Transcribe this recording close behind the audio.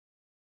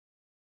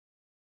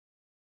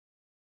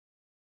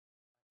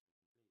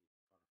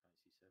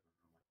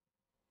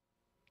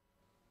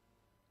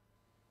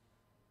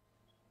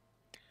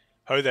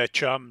Ho there,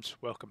 chums.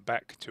 Welcome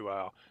back to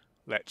our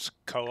Let's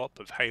Co-op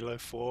of Halo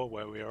 4,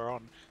 where we are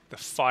on the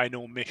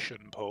final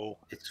mission, Paul.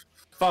 It's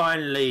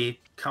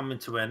finally coming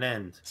to an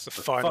end. It's the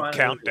final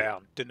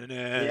countdown.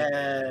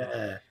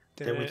 Yeah.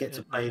 Then we get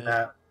to play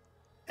that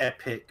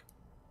epic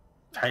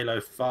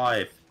Halo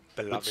 5,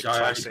 Beloved which I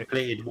only classic.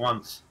 completed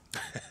once.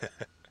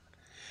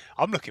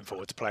 I'm looking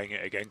forward to playing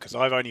it again, because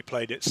I've only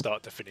played it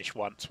start to finish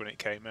once when it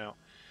came out.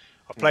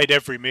 I've played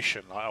every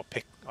mission.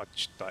 Like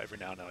every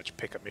now and then I just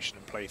pick a mission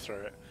and play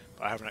through it.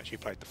 But I haven't actually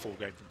played the full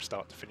game from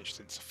start to finish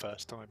since the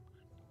first time.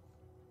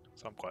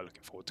 So I'm quite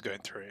looking forward to going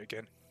through it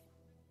again.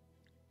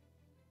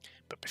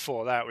 But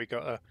before that, we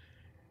got to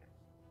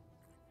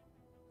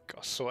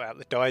sort out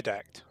the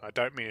Didact. I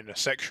don't mean in a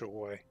sexual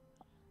way.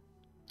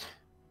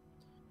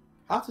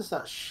 How does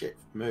that shit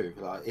move?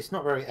 Like, it's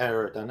not very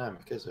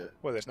aerodynamic, is it?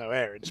 Well, there's no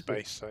air in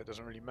space, so it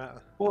doesn't really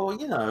matter. Well,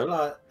 you know,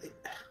 like,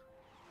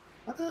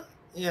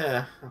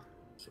 yeah, I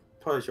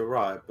suppose you're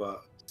right,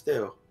 but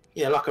still,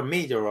 yeah, like a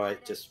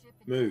meteorite just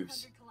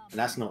moves, and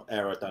that's not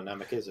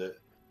aerodynamic, is it?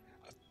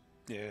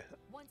 Yeah,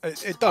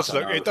 it does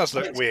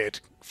look weird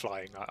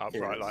flying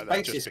upright like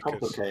that. Space is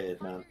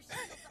complicated, man.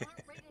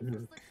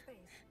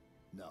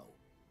 No.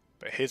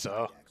 But his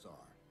are.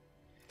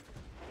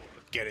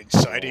 Get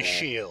inside his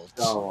shields.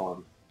 Go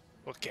on.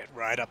 We'll get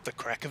right up the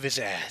crack of his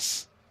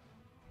ass.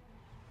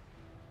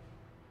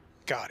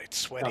 God, it's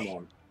sweaty. Come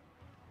on.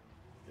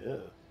 Yeah.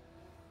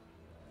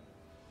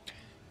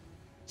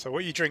 So what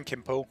are you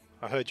drinking, Paul?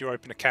 I heard you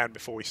open a can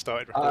before we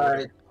started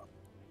recording.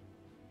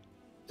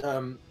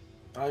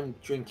 I'm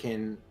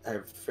drinking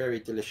a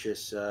very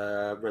delicious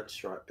Red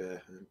Stripe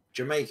beer,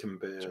 Jamaican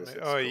beer.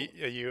 Are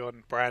you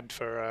on brand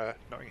for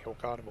Notting Hill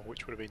Carnival,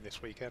 which would have been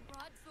this weekend?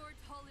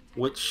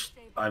 Which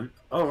I'm.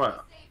 All right.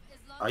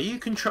 Are you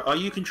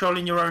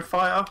controlling your own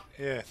fighter?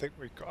 Yeah, I think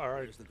we've got our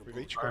own. We've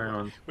each got Hang one.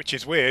 on. Which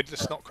is weird.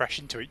 Let's not crash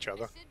into each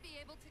other.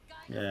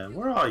 Yeah.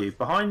 Where are you?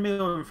 Behind me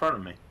or in front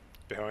of me?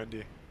 Behind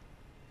you.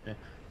 Yeah.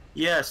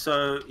 Yeah.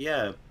 So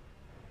yeah,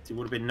 it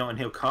would have been Notting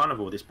Hill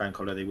Carnival this bank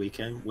holiday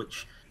weekend,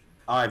 which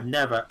I've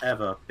never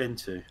ever been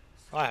to.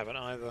 I haven't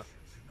either.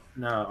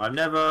 No, I've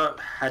never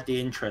had the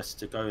interest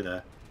to go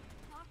there.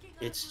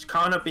 It's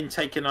kind of been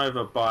taken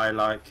over by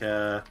like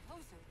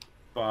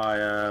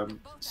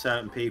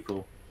certain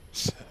people.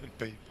 Certain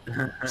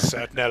people.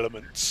 Certain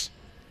elements.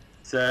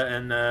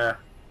 Certain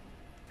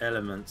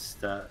elements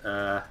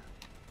that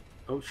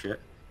oh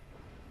shit,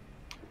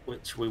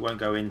 which we won't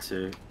go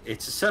into.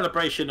 It's a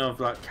celebration of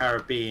like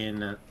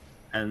Caribbean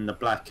and the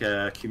black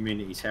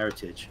community's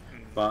heritage,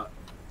 but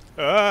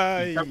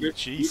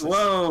Jesus.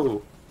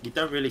 Whoa! You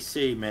don't really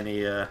see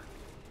many.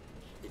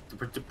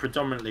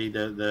 Predominantly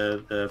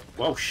the.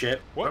 Whoa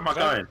shit! What? Where am I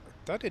going?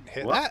 I didn't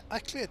hit What? that. I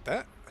cleared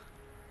that.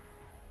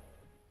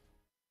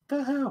 What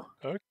the hell?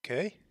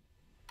 Okay.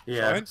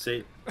 Yeah. Fine.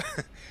 See.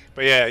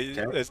 But yeah,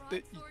 Okay.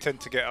 you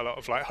tend to get a lot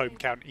of like home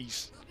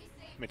counties,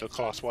 middle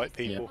class white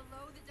people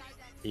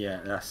Yeah,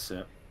 that's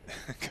it.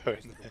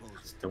 going there.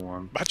 That's the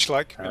one. Much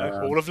like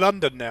all of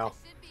London now.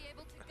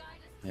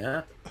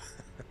 Yeah.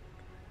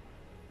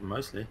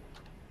 Mostly.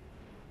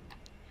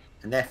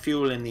 And they're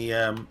fueling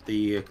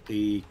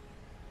the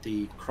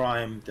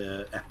crime,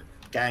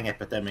 gang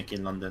epidemic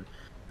in London,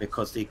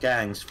 because the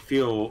gangs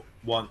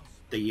want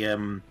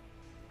the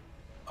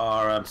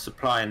are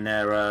supplying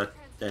their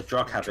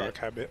drug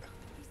habit.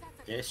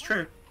 Yeah, it's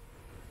true.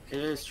 It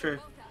is true.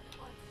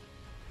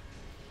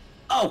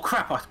 Oh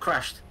crap! I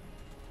crashed.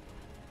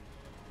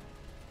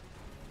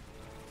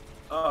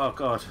 Oh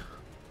god.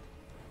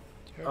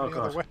 Do you have any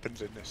other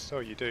weapons in this? Oh,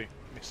 you do.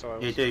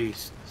 Missiles. You do.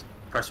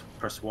 Press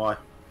Y.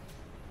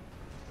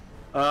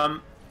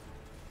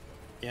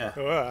 Yeah.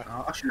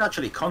 I should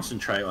actually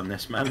concentrate on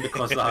this, man,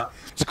 because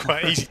it's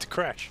quite easy to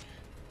crash.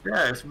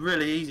 Yeah, it's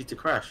really easy to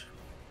crash.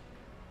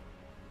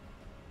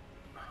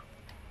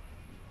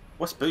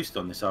 What's boost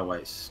on this? Oh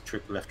wait, it's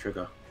left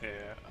trigger.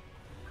 Yeah.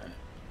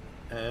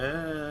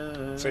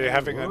 Okay. So you're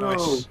having a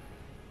nice,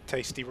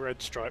 tasty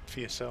red stripe for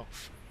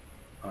yourself.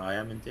 I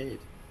am indeed.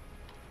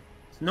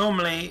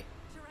 Normally,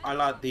 I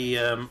like the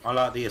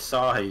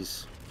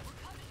Asahis,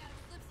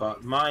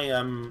 but my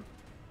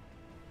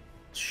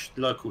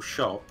local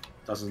shop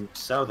doesn't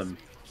sell them,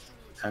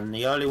 and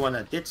the only one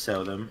that did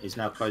sell them is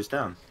now closed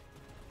down.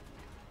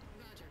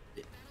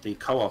 The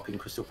co-op in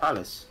Crystal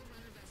Palace.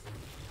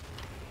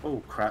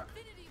 Oh crap!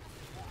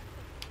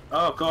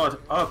 Oh god!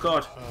 Oh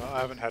god! I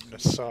haven't had an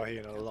Asahi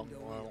in a long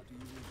while.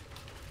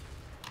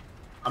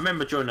 I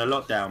remember during the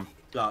lockdown,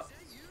 like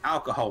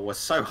alcohol was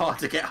so hard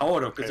to get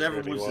hold of because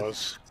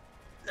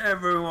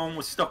everyone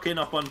was stocking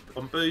up on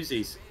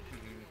boozies.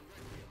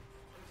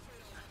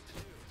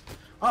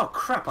 Oh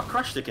crap! I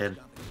crashed again.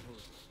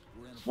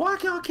 Why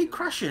can't I keep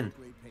crashing?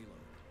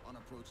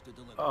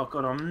 Oh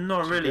god, I'm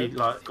not really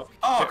like. Oh,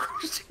 I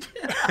crashed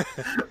again.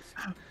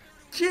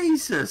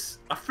 Jesus!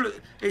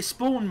 It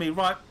spawned me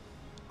right.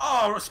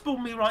 Oh, it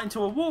spawned me right into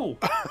a wall.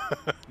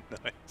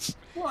 Nice.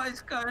 What is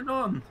going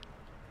on?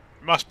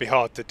 It must be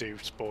hard to do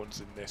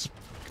spawns in this.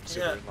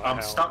 Yeah, Like I'm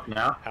stuck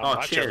now. How Oh,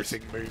 much cheers.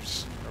 everything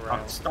moves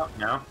around. I'm stuck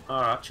now.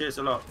 Alright, cheers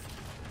a lot.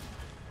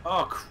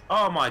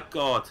 Oh my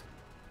god.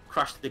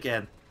 Crashed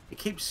again. It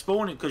keeps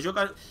spawning because you're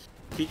going.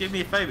 Can you do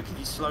me a favour? Can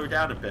you slow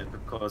down a bit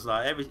because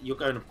like you're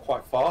going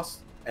quite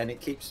fast and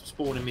it keeps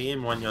spawning me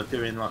in when you're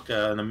doing like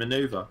a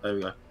manoeuvre. There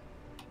we go.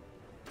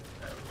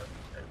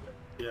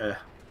 Yeah.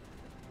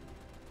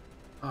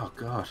 Oh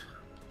god.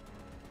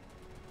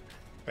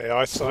 Yeah,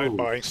 I started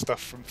buying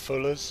stuff from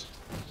Fuller's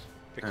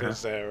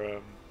because they're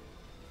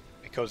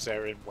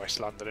in West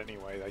London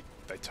anyway.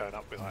 They turn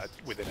up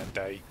within a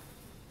day,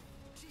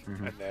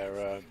 and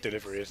their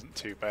delivery isn't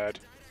too bad.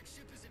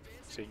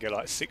 So you can get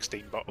like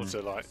 16 bottles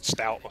of like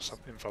stout or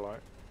something for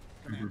like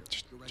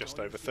just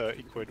over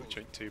 30 quid, which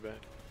ain't too bad.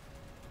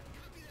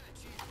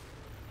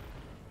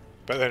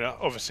 But then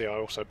obviously I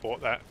also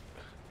bought that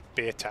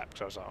beer tap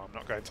because I was like, oh, I'm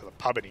not going to the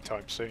pub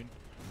anytime soon,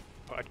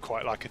 but I'd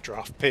quite like a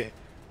draft beer.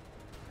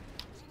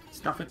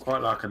 It's nothing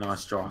quite like a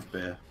nice draft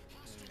beer.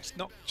 It's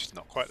just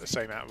not quite the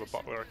same out of a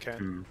bottle or a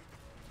can.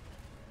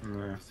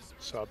 Yeah.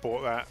 So I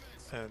bought that,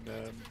 and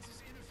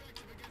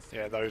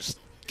yeah, those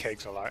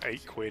kegs are like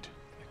 8 quid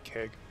a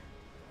keg.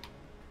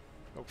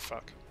 Oh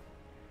fuck.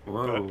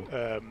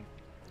 Whoa.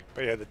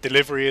 But yeah, the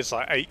delivery is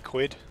like 8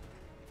 quid.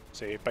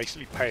 So you're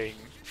basically paying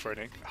for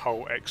a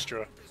whole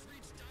extra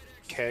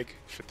keg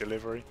for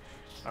delivery,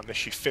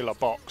 unless you fill a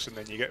box and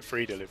then you get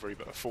free delivery.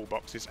 But a full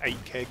box is 8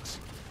 kegs.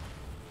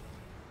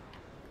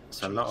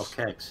 It's a lot of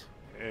kegs.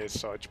 It is,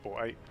 so I just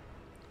bought 8.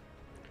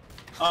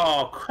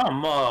 Oh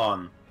come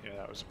on! Yeah,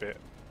 that was a bit.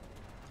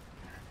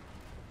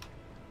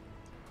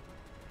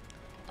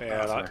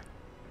 Yeah, like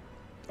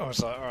I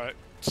was like, all right,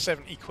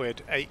 70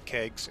 quid, 8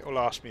 kegs. It'll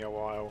last me a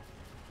while,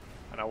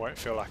 and I won't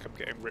feel like I'm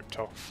getting ripped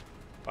off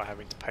by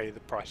having to pay the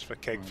price for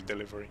keg for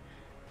delivery.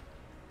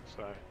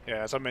 So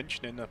yeah, as I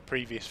mentioned in the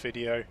previous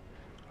video,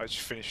 I just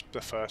finished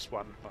the first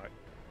one like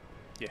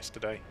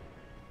yesterday.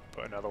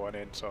 Put another one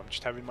in, so I'm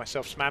just having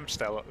myself some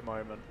Amstel at the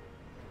moment.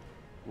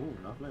 Ooh,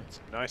 lovely. It's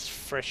a nice,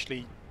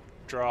 freshly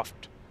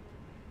draft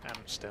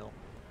Amstel.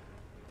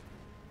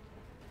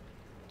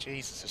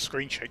 Jesus, the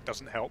screen shake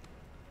doesn't help.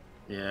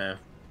 Yeah,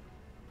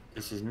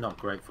 this is not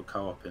great for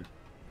co-oping.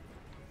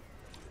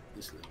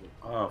 This little...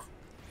 Oh.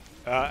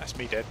 That's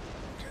me dead.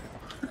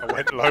 I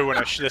went low when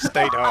I should have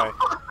stayed high.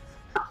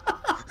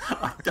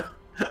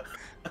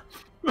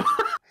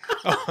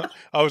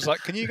 I was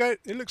like, can you go?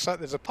 It looks like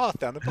there's a path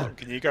down the bottom.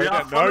 Can you go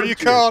down? No, you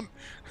can't.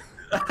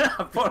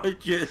 I followed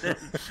you then.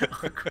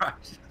 I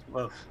crashed.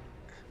 Well,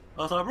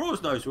 I was like,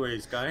 Rawls knows where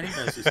he's going. He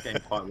knows this game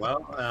quite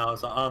well. And I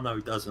was like, oh no,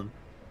 he doesn't.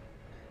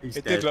 He's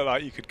it dead. did look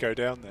like you could go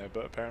down there,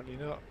 but apparently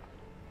not.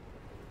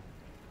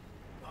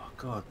 Oh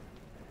god.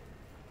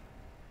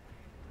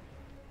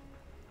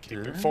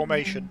 Keep in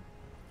formation.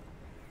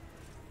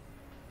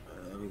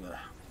 There we go.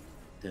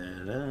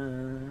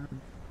 Da-da.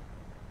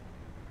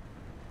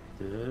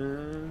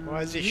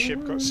 Why has this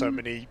ship got so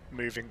many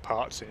moving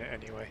parts in it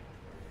anyway?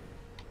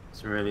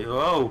 It's really...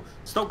 Oh!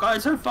 Stop going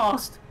so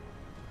fast!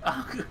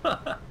 Oh,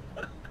 God.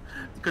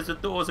 Because the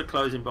doors are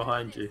closing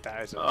behind you.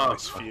 That is a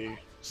nice view.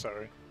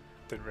 Sorry.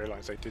 Didn't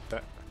realise they did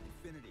that.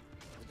 Infinity.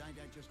 The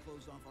Didact just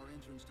closed off our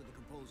entrance to the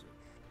composer.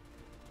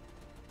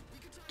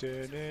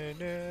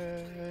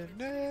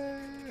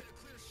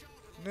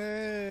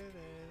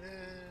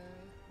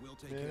 We'll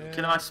take care.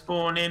 Can I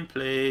spawn in,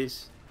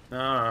 please?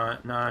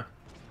 Alright, no.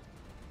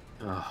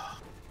 Oh,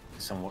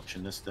 guess I'm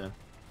watching this then.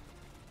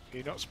 Are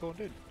you not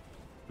spawned in?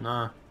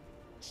 No.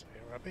 That's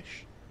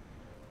rubbish.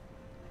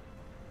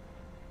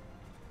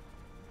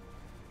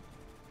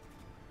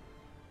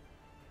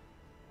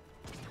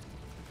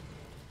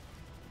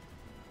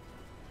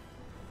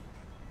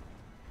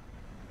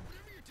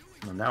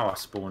 Well, now I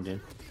spawned in.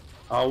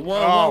 Oh,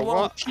 whoa, whoa,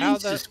 what?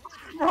 Jesus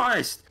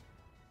Christ!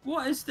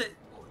 What is that?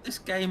 This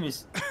game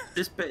is...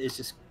 This bit is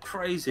just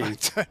crazy. I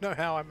don't know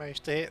how I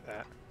managed to hit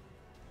that.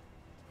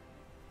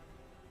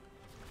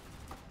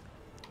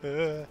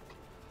 I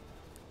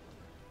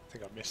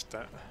think I missed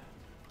that.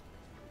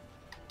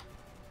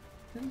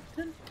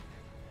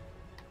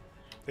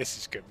 This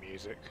is good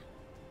music.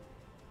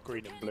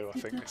 Green and blue, I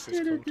think this is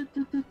called.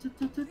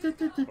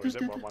 Or is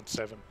it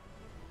 117?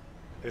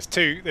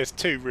 There's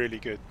two really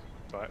good,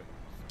 like,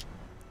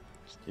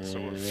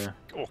 sort of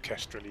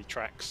orchestrally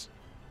tracks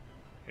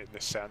in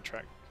this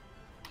soundtrack.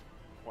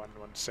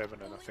 117,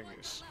 and I think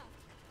it's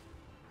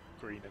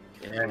green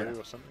and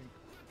blue or something.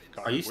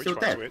 Can't Are you remember still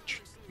which one's dead?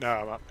 which. No,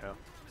 I'm up now.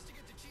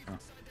 Oh.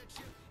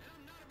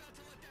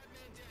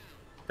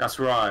 That's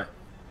right.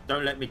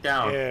 Don't let me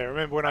down. Yeah,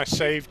 remember when I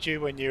saved you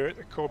when you were at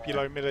the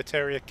Corbulo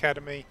Military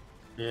Academy?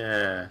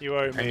 Yeah. You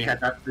owe me. And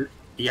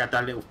he had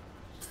that little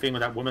thing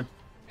with that woman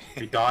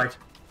who died.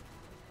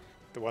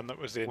 The one that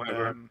was in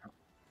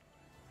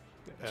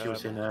she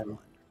was in the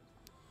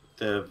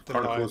The Lion,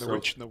 Chronicles the of...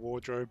 Witch and the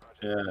Wardrobe.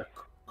 Yeah,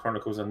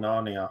 Chronicles of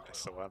Narnia.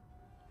 That's the one.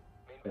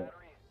 Yeah.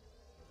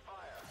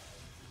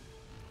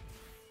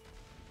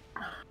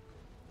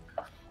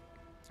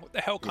 What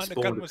the hell kind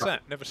of gun was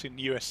that? Never seen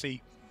the USC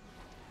ship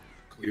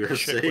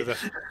UFC. with a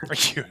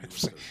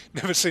UFC.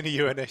 Never seen a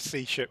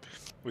UNSC ship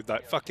with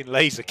like fucking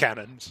laser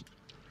cannons.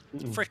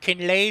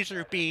 Freaking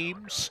laser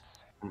beams.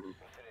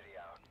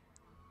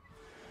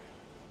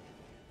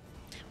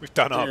 We've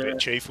done our bit,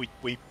 Chief.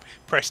 We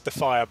pressed the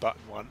fire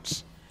button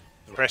once.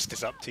 The rest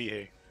is up to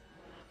you.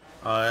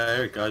 Oh,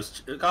 there it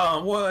goes. Go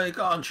on, boy.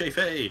 Go on,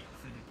 Chiefy.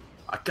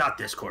 I got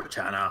this,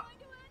 Cortana.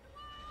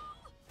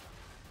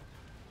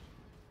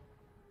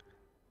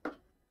 I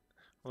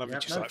love it, Yeah,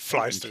 just no like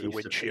flies fucking through the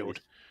keys to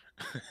windshield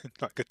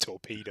like a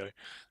torpedo.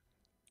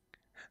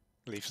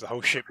 Leaves the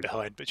whole ship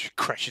behind, but just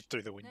crashes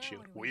through the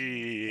windshield.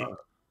 Whee!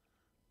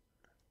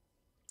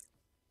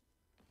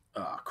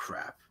 Oh,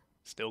 crap.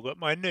 Still got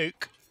my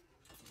nuke.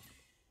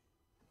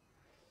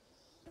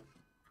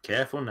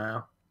 Careful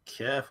now.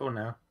 Careful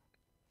now.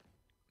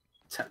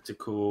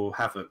 Tactical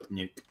Havoc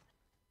nuke.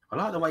 I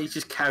like the way he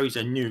just carries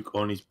a nuke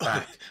on his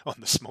back. On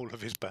the small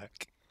of his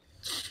back.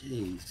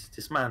 Jeez,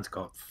 this man's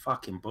got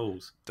fucking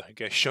balls. Don't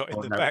get shot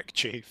in the back,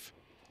 Chief.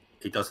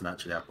 He doesn't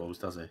actually have balls,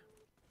 does he?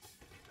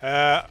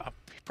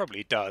 He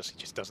probably does. He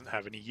just doesn't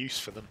have any use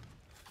for them.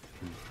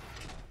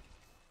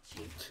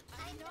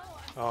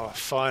 Oh,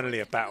 finally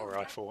a battle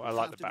rifle. I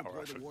like the battle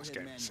rifle in this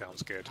game. It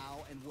sounds good. I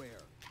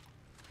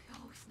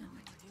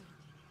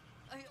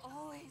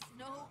always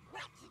know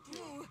what to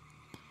do.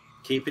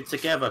 Keep it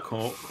together,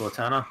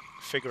 Cortana.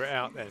 Figure it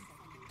out then.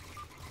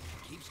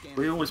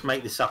 We always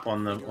make this up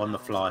on the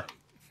fly.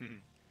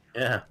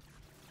 Yeah.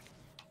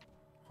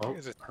 Oh,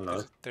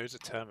 hello. There's a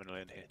terminal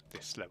in here,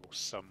 this level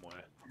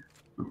somewhere.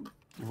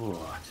 Oh,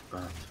 that's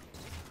bad.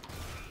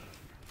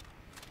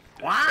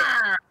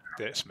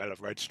 The smell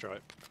of red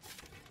stripe.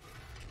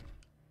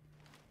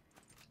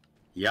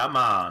 Yeah,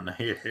 man.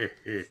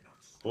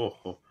 Oh.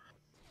 You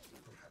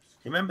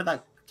remember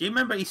that? Do you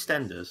remember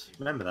EastEnders?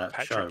 Remember that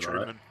Patrick show,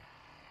 Truman. right?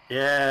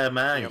 Yeah,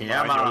 man.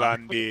 Yeah,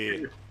 man.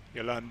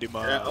 Yolandi,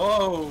 man. Yeah,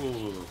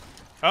 oh.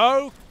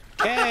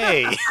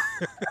 Okay.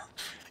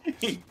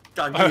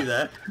 Done you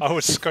there. I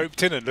was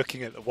scoped in and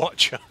looking at the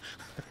watcher.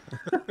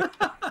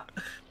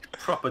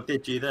 Proper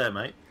did you there,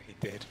 mate? He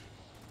did.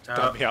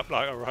 Done me up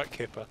like a right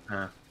kipper.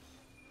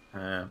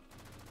 I'm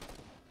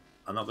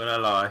not gonna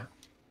lie.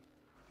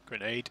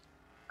 Grenade.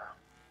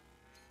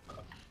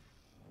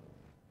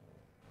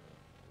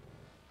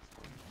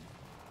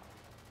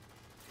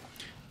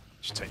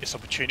 Just take this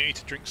opportunity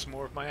to drink some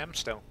more of my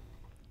Amstel.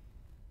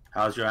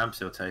 How's your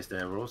Amstel taste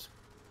there, Ross?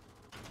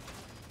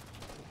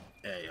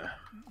 There you go.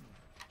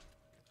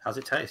 How's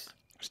it taste?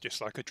 It's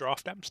just like a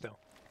draft Amstel.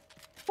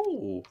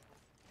 Ooh.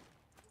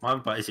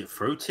 But is it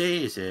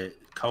fruity? Is it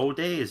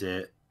coldy? Is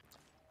it...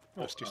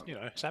 Well, it's just,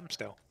 it's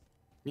Amstel.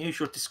 Use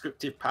your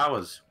descriptive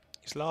powers.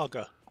 It's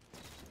lager.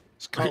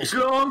 It's cold. It's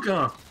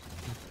lager!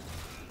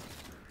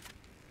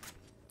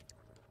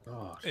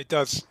 God. It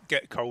does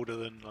get colder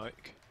than,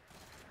 like...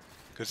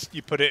 Because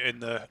you put it in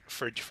the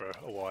fridge for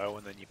a while,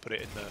 and then you put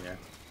it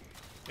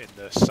in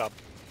the sub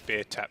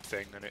beer tap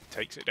thing, and it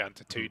takes it down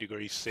to 2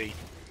 degrees C.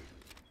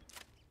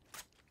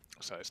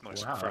 So it's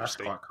nice and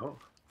frosty. That's quite cool.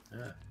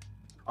 Yeah.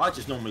 I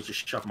just normally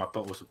just shove my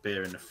bottles of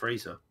beer in the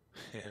freezer.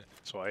 Yeah,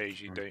 that's what I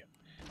usually do.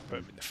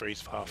 Put them in the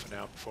freezer for half an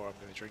hour before I'm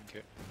going to drink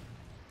it.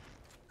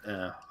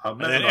 Yeah. And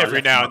then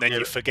every now and then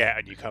you forget,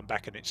 and you come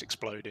back and it's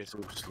exploded. It's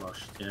all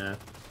sloshed, yeah.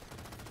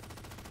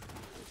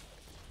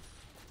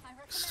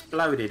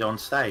 Exploded on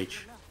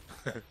stage.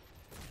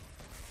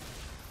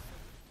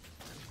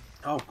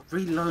 Oh,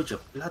 reload your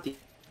bloody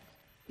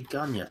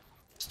gun, you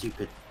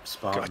stupid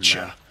Spartan.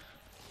 Gotcha.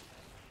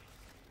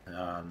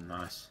 Oh,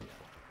 nice. I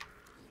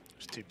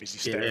was too busy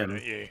staring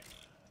at you.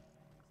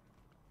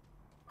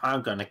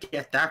 I'm gonna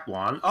get that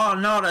one. Oh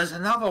no, there's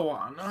another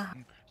one.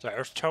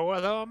 There's 2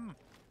 of them.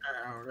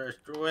 Oh, there's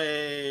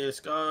 3. Let's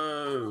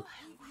go.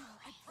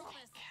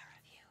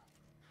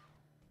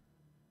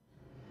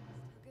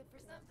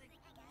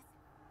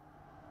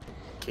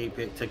 Keep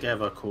it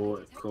together,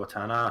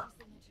 Cortana.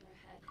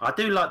 I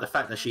do like the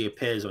fact that she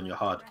appears on your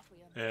HUD.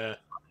 Yeah.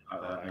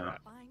 Yeah.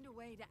 Find a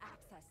way to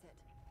access it.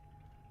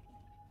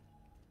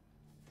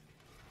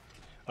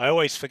 I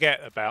always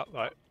forget about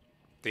like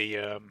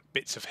the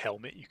bits of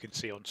helmet you can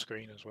see on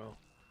screen as well.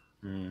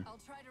 I'll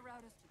try to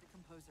route us to the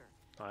composer.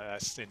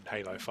 That's in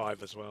Halo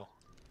 5 as well.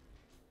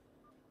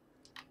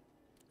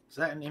 Is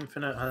that an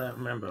infinite? I don't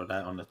remember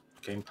that on the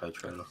gameplay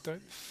trailer. I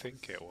don't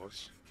think it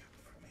was.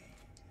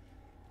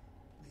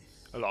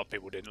 A lot of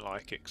people didn't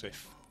like it because they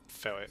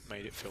felt it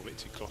made it feel a bit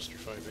too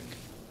claustrophobic.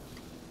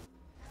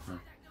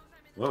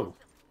 Whoa.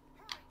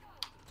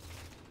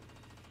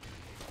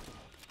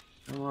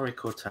 Don't worry,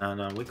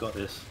 Cortana, we got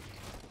this.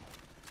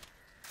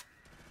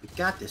 We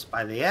got this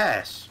by the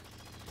ass.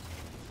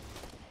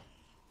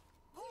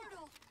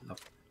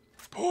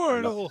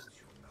 Portal!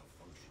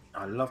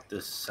 I love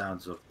the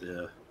sounds of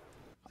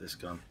this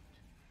gun.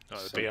 Oh,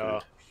 the So BR.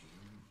 good.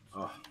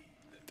 Oh,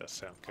 It does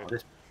sound good.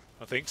 this,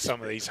 I think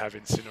some of these have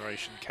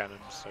incineration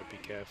cannons, so be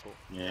careful.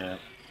 yeah.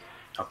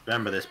 I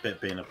remember this bit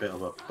being a bit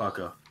of a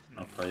bugger.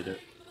 I played it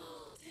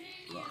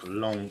like a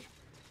long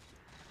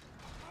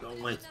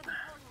way.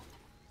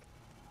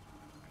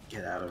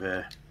 Get out of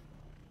here.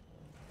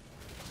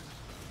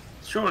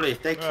 Surely,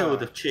 if they kill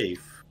the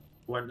chief,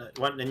 won't the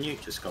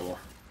nuke just go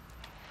off?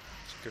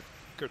 It's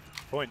good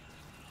point.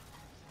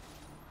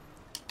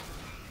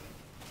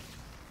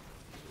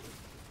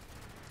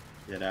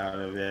 Get out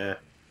of here.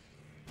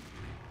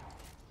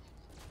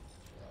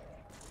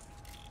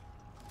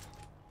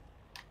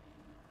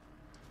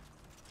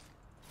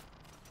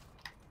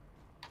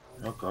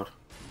 Oh god.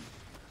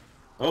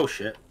 Oh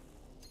shit.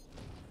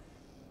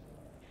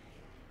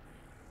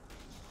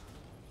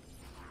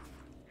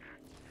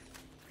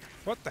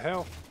 What the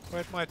hell?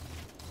 Where'd my...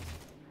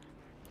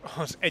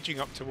 I was edging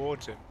up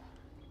towards him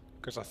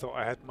because I thought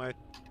I had my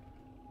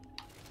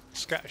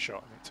scatter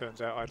shot, and it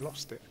turns out I'd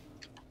lost it.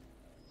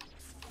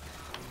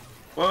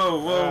 Whoa,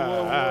 whoa,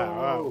 whoa, Ah,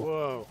 whoa, whoa.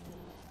 whoa.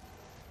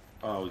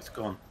 Oh, he's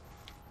gone.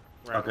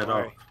 Ran Buggered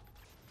away. off.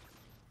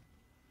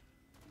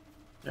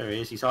 There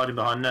he is. He's hiding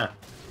behind there.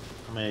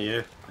 Come here, you.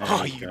 There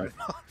Oh, you you go.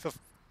 mother...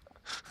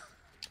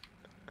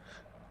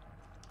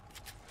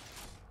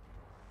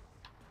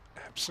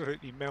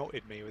 Absolutely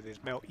melted me with his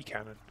melty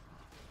cannon.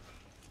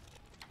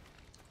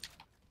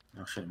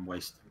 I shouldn't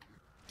waste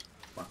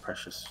my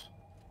precious.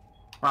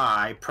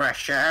 My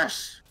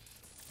precious!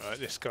 Right,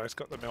 this guy's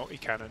got the melty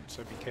cannon,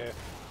 so be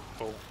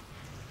careful.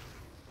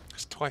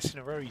 It's twice in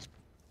a row he's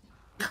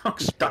Done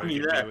exploding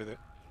you me there. with it.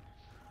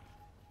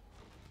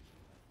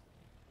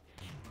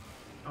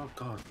 Oh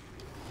god.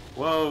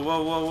 Whoa,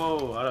 whoa, whoa,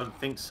 whoa. I don't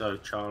think so,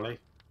 Charlie.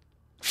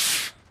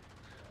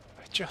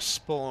 I just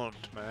spawned,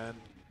 man.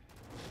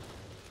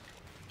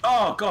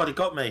 Oh god, he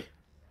got me.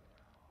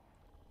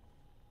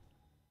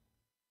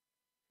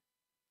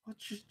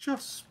 What you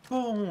just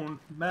spawned,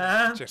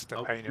 man? Just a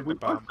Oh, pain in we the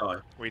bum. both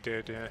die? We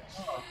did, yes.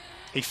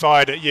 He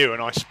fired at you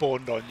and I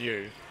spawned on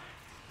you.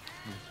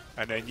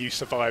 And then you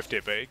survived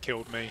it, but it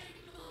killed me.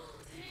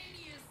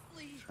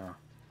 Simultaneously. Sure.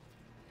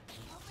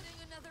 Opening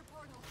another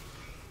portal.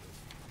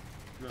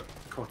 Look,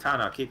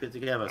 Cortana, keep it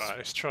together. Right,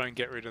 let's try and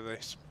get rid of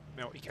this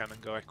melty cannon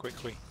guy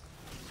quickly.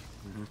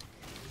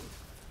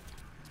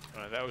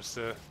 Right, that was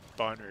the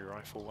binary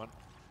rifle one.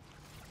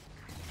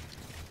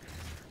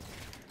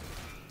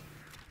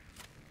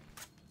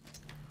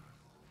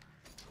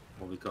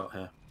 What we got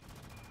here?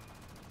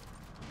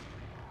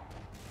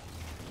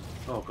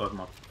 Oh god,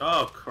 my...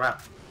 Oh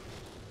crap.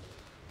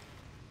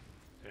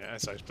 Yeah, it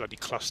has those bloody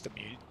cluster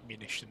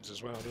munitions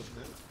as well, doesn't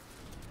it?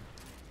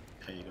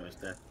 There you go, he's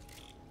dead.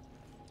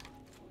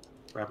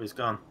 Grab his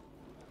gun.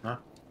 No?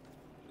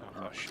 Oh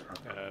gosh.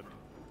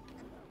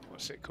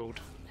 What's it called?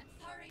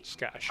 Hurry.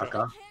 Scatter shot. Okay.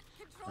 I can't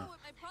control what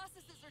my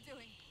processes are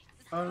doing.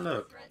 The Oh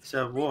look, threats it's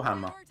a are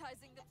warhammer.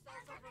 prioritizing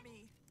themselves over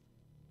me.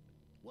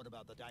 What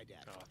about the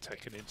Didact? Oh, I'll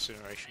take an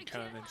incineration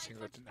cannon then, seeing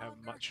I didn't have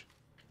much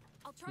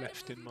I'll try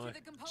left to in move you my to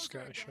the composer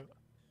scatter again. shot.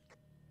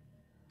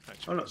 Oh,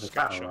 Actually, look, got the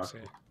scatter battle shots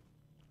rifle. here.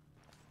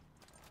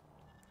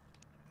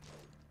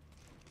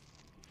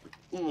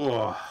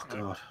 Oh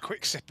god.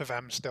 Quick sip of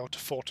Amstel to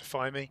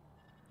fortify me.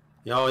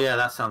 Oh yeah,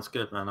 that sounds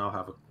good, man. I'll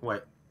have a...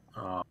 Wait.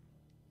 Oh.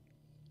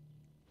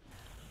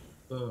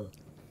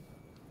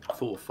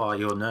 Fortify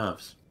your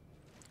nerves.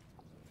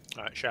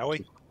 Alright, shall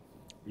we?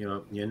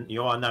 You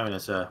are known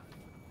as a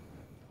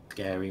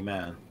scary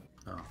man.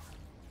 Oh.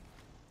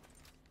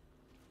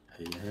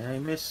 Hey,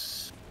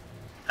 miss.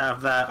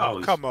 Have that. Oh,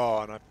 he's- come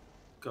on. I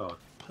God.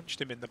 punched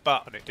him in the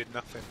butt and it did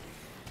nothing.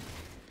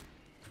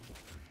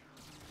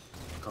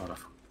 God,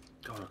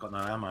 I've got no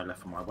ammo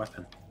left for my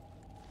weapon.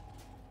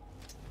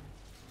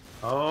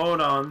 Hold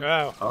on.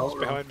 Oh, he's Hold on.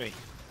 behind me.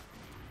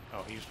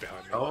 Oh, he was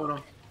behind me. Hold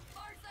on.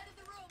 Far side of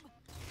the room.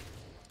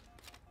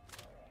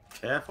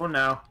 Careful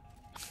now.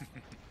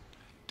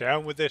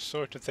 Down with this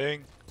sort of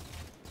thing.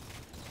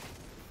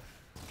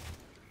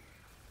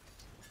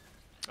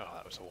 Oh,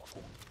 that was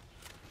awful.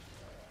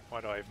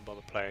 Why do I even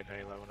bother playing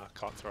Halo when I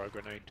can't throw a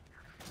grenade?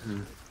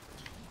 You're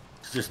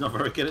just not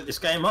very good at this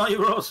game, are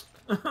you, Ross?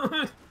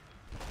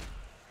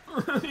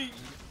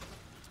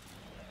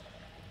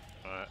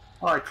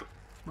 Alright,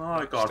 My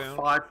Next God, down.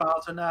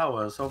 5,000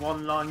 hours of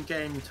online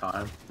game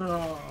time.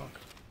 Oh.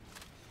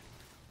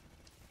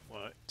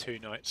 right, 2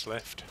 nights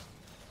left.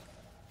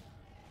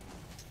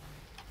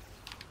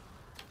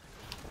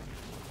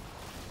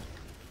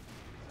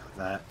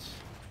 That.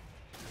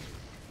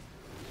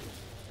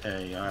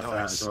 There you go, have that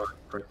Nice. as well,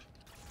 prick.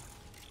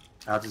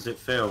 How does it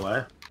feel,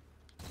 eh?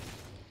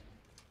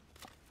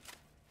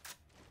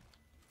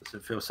 Does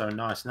it feel so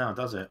nice now,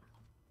 does it?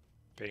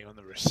 Being on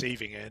the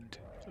receiving end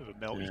of a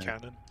melty Yeah.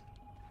 cannon.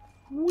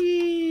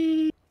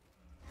 Whee!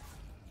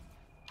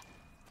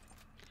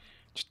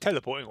 Just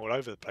teleporting all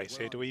over the place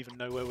here. Do we even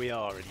know where we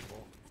are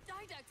anymore? The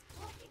Didact's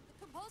blocking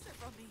the composer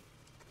from me.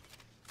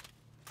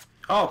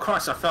 Oh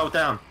Christ, I fell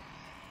down.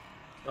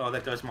 Oh,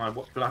 there goes my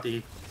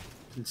bloody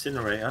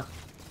incinerator.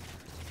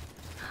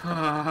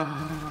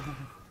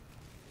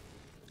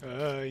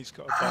 He's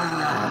got a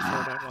binary rifle,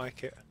 I don't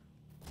like it.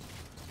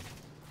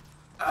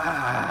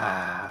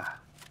 Ah.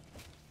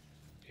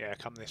 Yeah,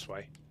 come this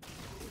way.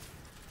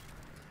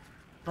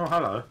 Oh,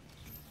 hello.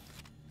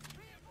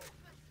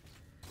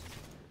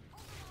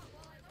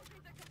 While I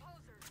locate the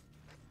composer.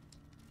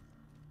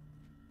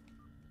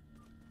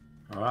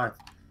 Alright.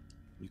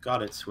 You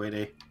got it,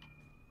 sweetie.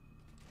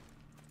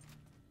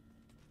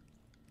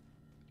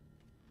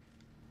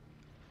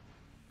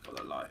 Got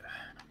the light.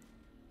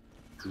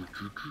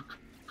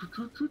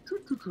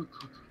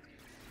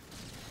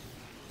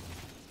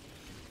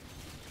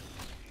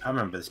 I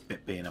remember this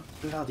bit being a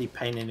bloody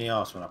pain in the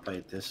ass when I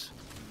played this.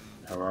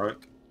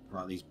 Heroic.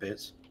 Like these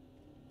bits.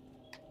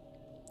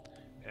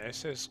 Yeah,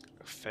 this is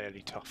a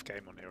fairly tough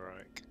game on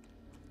Heroic.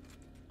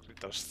 It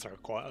does throw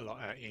quite a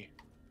lot at you.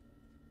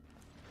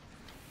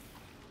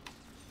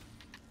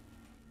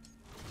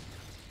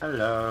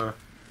 Hello.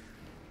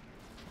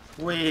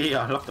 Wee!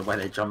 I love the way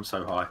they jump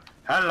so high.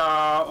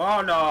 Hello!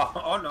 Oh no!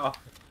 Oh no!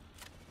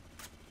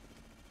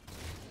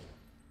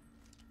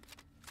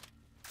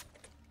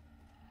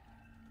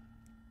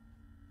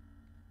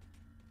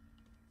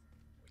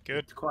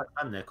 Good. It's quite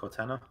fun there,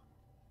 Cortana.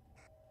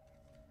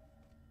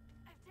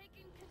 I've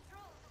taken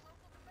control of the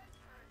local defense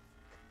turrets.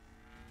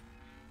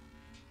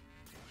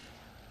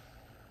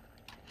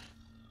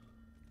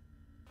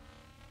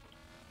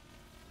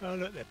 Oh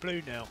look, they're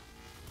blue now.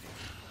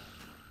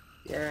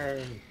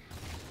 Yay!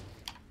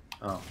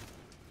 Oh.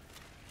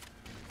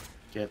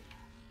 Get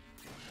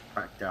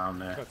back down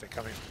there. God, they're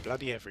coming from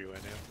bloody everywhere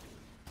now.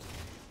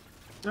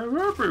 They're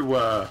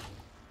everywhere!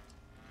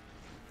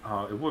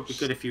 Oh, it would be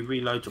good if you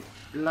reload your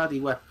bloody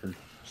weapon.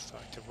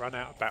 Starting to run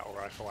out of battle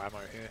rifle ammo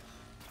here.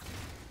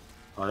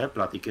 Oh, they're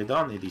bloody good,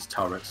 aren't they, these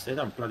turrets? They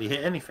don't bloody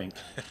hit anything.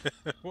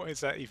 What is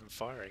that even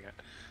firing at?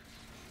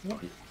 What?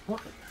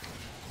 What?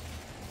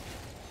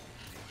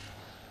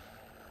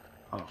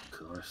 Oh,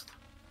 Christ.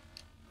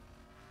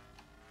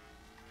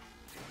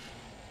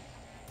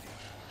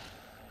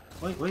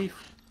 Wait.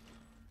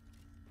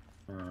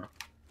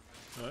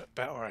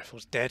 Battle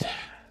rifle's dead.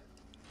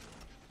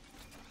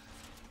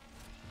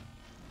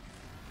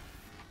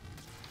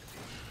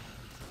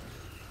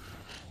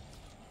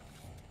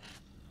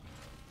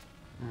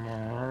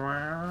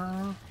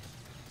 Are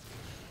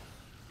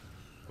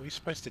we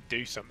supposed to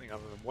do something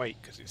other than wait?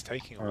 Because it's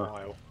taking a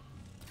while.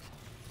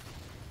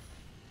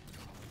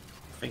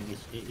 I think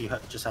you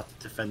just have to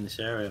defend this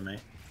area,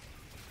 mate.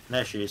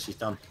 There she is, she's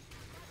done.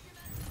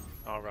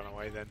 I'll run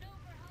away then.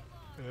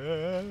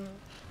 There's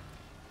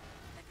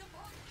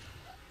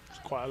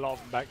quite a lot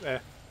of them back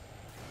there.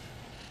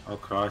 Oh,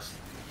 Christ.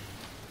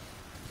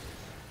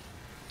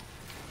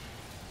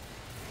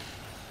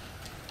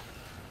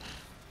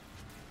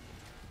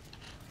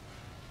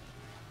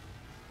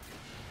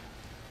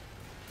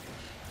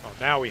 Oh,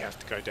 now we have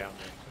to go down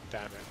there.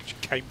 Damn it, she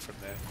came from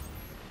there.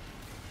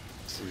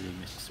 Silly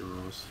Mr.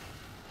 Rose.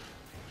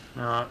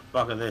 Alright,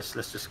 bugger this,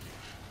 let's just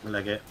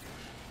leg it.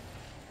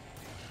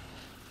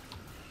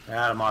 Get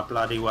out of my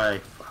bloody way.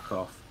 Fuck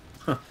off.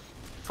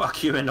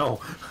 Fuck you and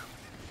all.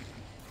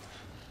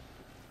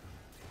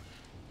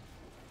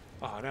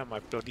 Oh, now my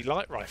bloody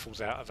light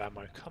rifle's out of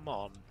ammo. Come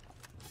on.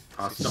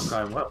 Oh, it's not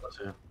going well, is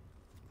it?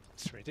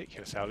 It's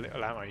ridiculous how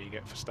little ammo you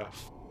get for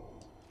stuff.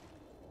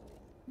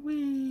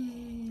 Whee!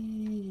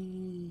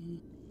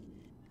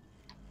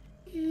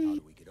 How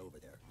do we get over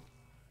there?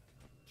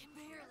 Can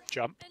barely.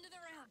 Jump. Into the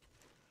ramp.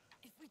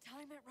 If we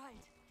time it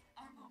right,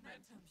 our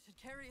momentum should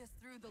carry us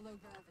through the low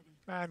gravity.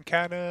 Man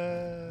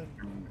cannon!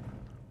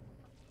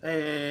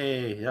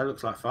 Hey, that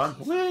looks like fun.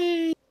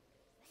 Whee!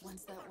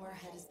 Once that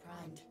warhead is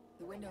primed,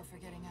 the window for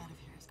getting out of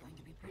here is going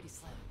to be pretty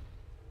slim.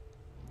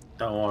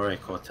 Don't worry,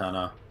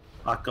 Cortana.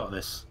 I've got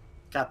this.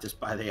 Got this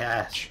by the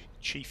ass.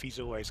 Chiefy's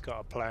always got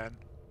a plan.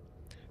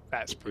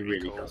 That's He pretty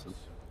really cool. doesn't.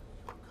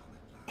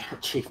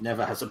 Chief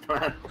never has a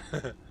plan.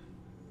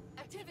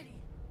 Activity.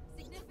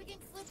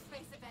 Significant slip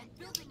space event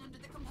building under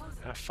the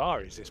composer. How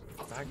far is this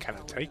man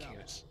cannon taking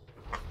us?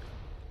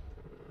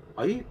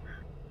 Are you?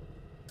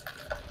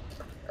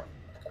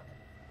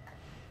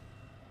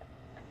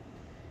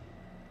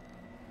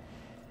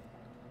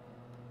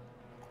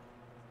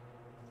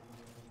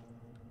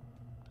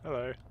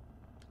 Hello.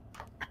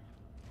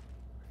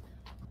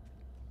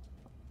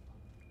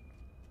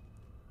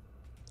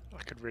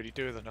 I could really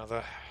do with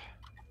another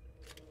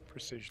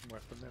precision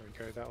weapon. There we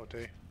go, that'll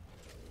do.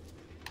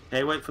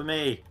 Hey, wait for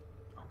me.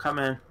 I'm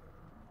coming.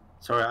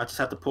 Sorry, I just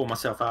had to pour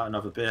myself out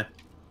another beer.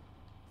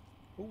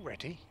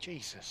 Already?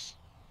 Jesus.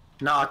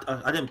 No,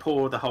 I didn't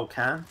pour the whole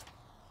can.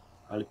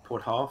 I only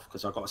poured half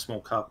because I got a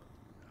small cup.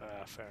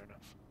 Fair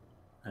enough.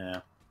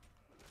 Yeah.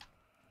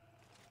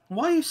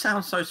 Why you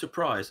sound so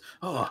surprised?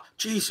 Oh,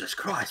 Jesus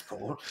Christ,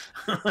 Paul.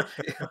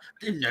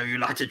 Didn't know you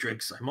like to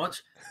drink so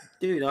much.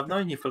 Dude, I've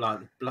known you for like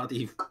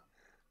bloody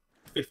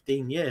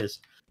 15 years.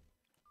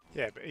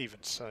 Yeah, but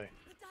even so.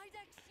 The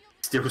Didact shield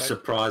is Still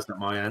surprised at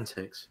my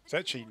antics. It's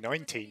actually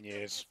 19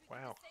 years.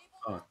 Wow.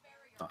 Oh,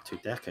 like 2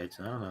 decades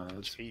now. No,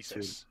 that's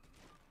Jesus.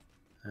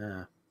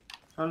 Yeah.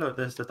 Oh, look,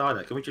 there's the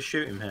Didact. Can we just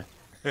shoot him here?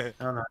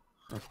 Oh, no.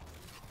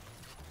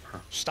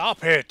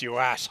 Stop it, you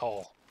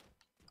asshole!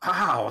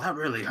 Ow, that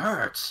really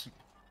hurts.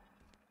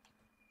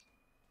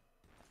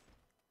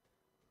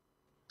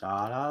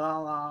 Da la la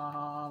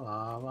la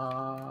la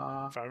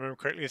la. If I remember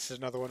correctly, this is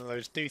another one of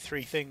those do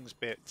 3 things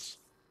bits.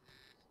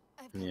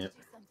 I've got Yep. to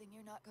do something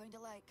you're not going to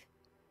like.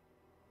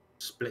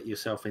 Split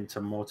yourself into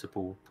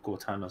multiple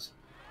Cortanas.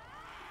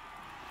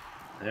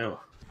 Ew.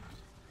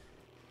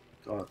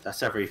 God,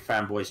 that's every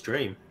fanboy's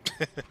dream.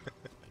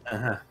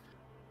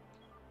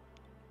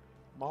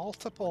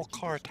 Multiple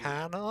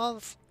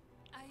Cortanas?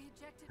 I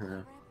ejected my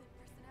rampant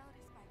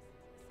personality spikes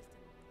into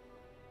the system.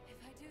 If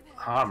I do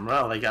that, I'm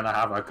really gonna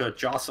have a good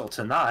jostle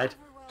tonight.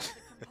 overwhelm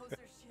the composer's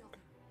shield.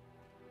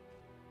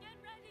 Get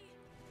ready.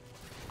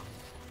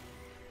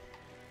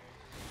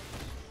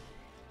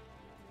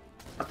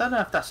 I don't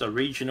know if that's a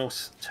regional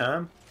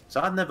term.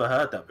 So I'd never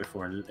heard that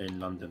before in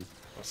London.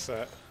 What's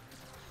that?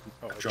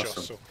 Oh, a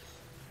Jostle.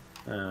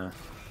 jostle.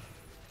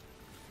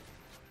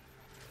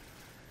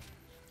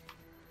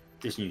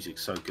 This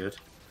music's so good.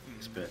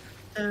 It's a bit.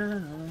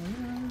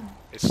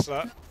 It's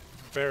that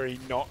very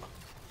not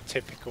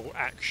typical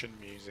action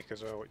music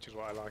as well, which is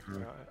what I like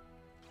about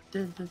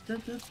it.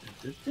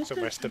 It's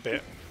almost a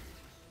bit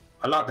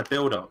I like the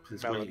build-up.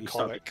 It's where you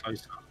start to get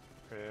melancholic. closer.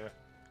 Yeah.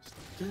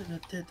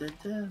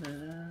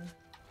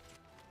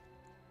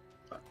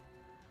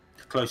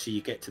 The closer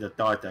you get to the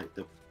Didact,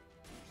 the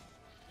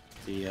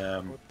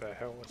What the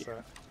hell was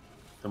that?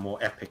 the more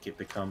epic it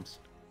becomes.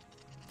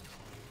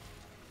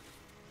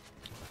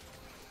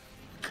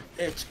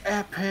 It's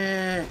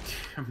epic!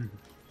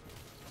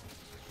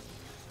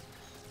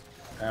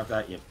 Have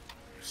that, you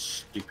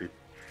stupid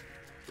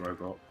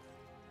robot.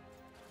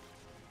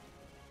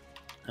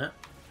 Huh?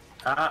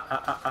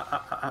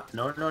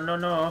 No, no, no,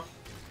 no.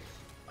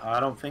 I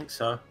don't think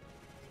so.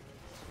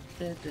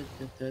 You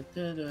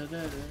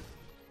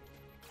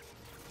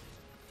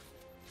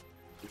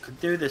can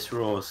do this,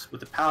 Roars,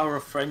 with the power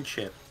of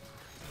friendship.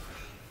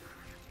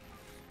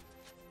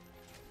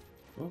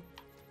 Oh.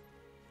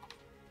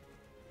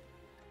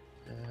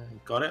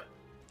 Got it?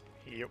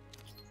 Yep.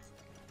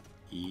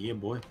 Yeah,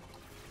 boy.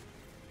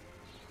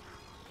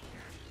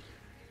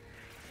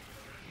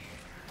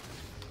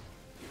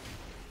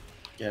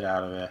 Get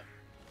out of there.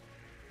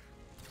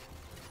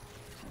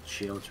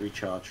 Shields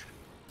recharge.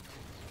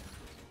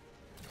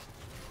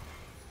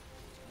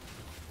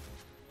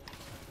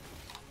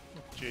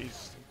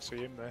 Jeez, didn't see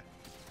him there.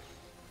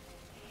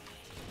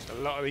 There's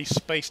a lot of these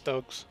space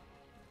dogs.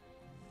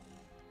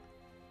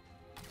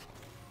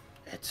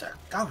 It's a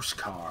ghost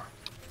car.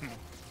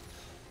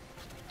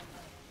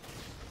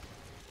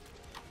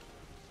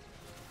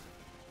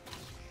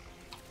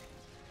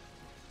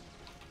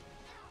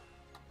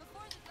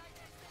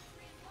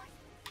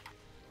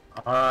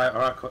 Alright,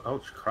 alright. Oh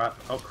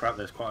crap,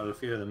 there's quite a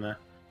few of them there.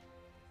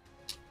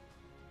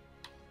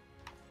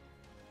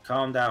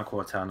 Calm down,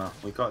 Cortana.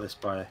 We got this,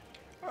 boy.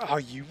 Oh,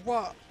 you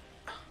what?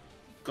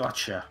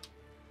 Gotcha.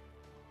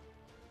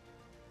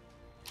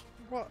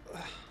 What?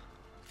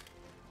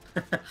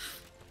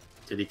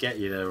 Did he get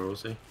you there,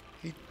 Rosie?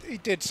 He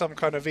did some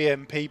kind of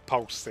EMP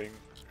pulse thing,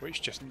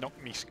 which just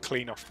knocked me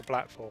clean off the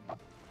platform.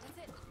 That's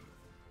it.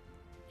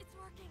 It's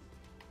working.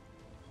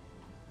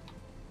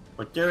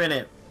 We're doing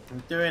it.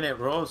 I'm doing it,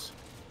 Rose.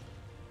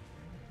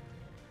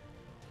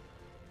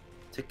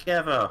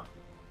 Together,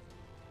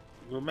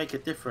 we'll make a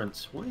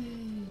difference.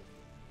 Whee!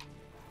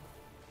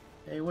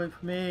 Hey, wait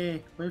for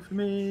me! Wait for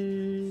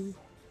me!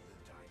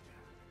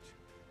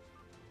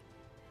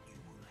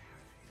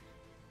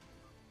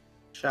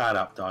 Shut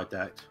up,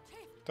 Didact.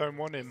 Don't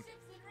want him.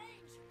 Ships in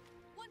range.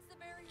 Once the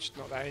barrier Just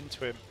not that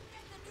into him.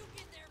 get the nuke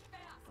in there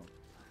fast.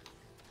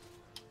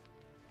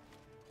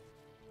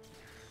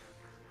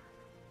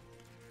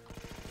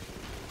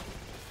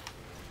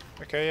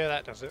 Okay, yeah,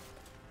 that does it.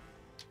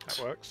 That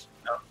works.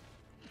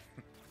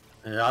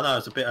 Yeah, I know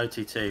it's a bit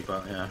OTT,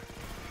 but yeah.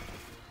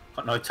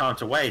 Got no time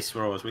to waste,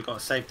 Rose. We've got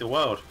to save the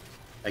world.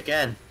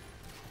 Again.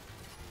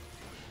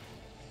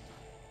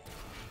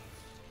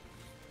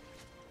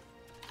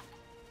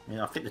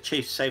 Yeah, I think the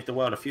Chiefs saved the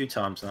world a few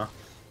times now.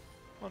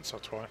 Once or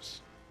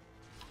twice.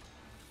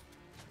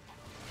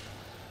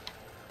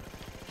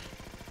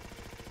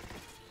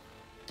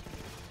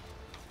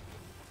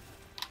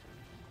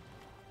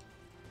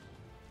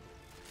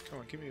 Come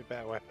on, give me a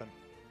better weapon.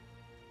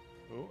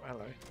 Oh,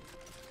 hello.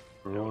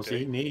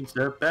 Rosie needs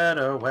a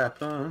better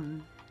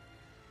weapon.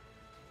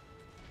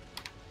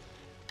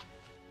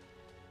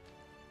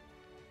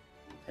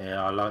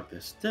 Yeah, I like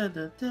this.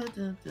 It's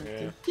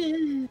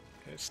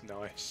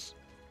nice.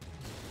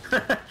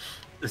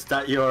 Is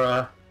that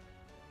your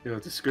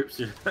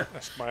description?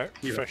 That's my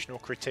professional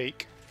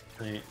critique.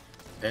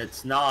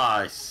 It's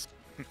nice.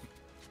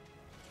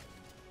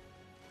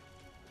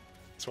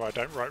 That's why I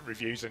don't write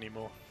reviews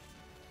anymore.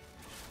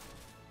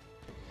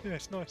 Yeah,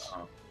 it's nice.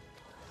 Oh.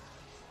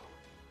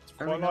 It's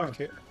I very like nice.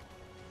 it.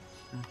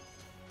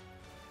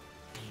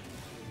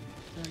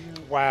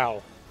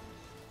 Wow.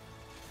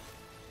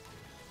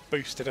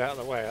 Boosted out of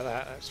the way of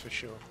that, that's for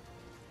sure.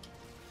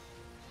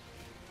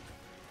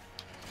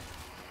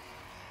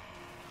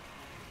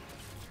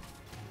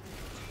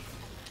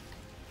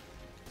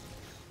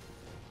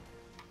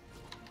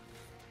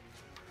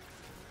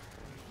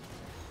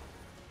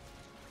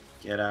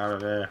 Get out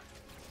of there.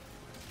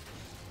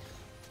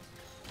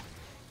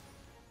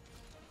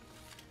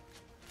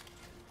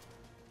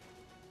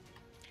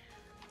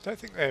 I don't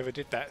think they ever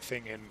did that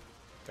thing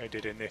they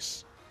did in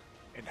this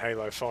in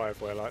Halo 5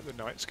 where like the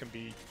knights can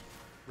be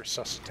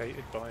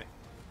resuscitated by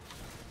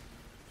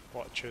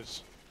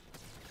watchers.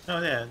 Oh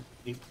yeah,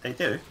 they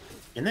do.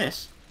 In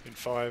this? In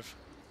 5.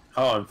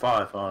 Oh, in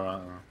 5. Alright. I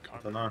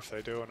Can't don't remember know. if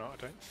they do or not, I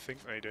don't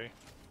think they do.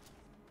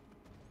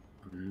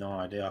 No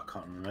idea, I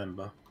can't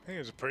remember. I think it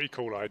was a pretty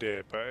cool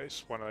idea, but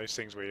it's one of those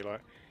things where you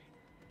like,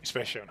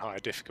 especially on higher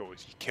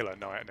difficulties, you kill a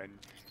knight and then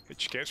it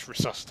just gets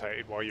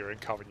resuscitated while you're in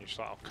cover and you're just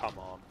like, oh come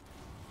on.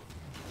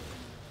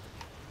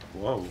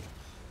 Whoa.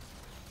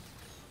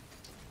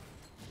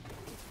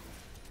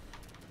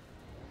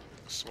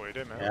 Sorted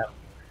him out. Yeah.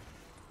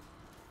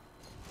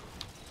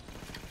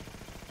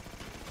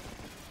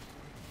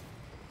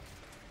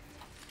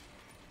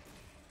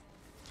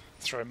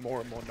 Throwing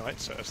more and more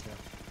knights at us now.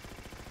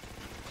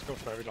 It's gone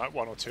from maybe like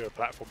 1 or 2 a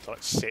platform to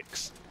like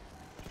 6.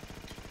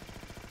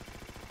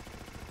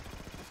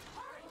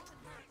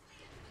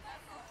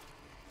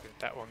 Did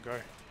that one go?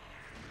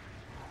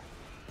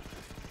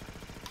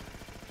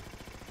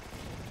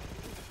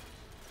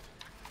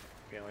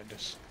 Behind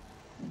us.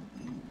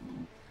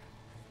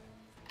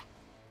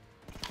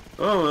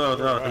 Oh,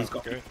 no, Wow, he's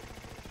got. okay.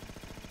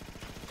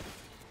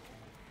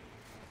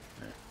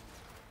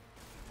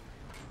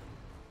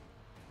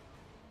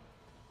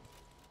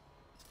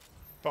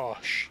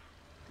 Bosh.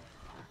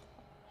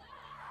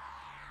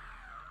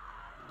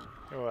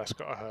 Oh, that's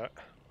gotta hurt.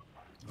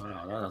 Oh,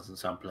 that doesn't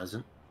sound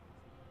pleasant.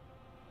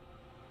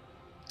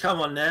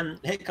 Come on then,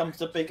 here comes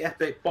the big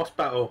epic boss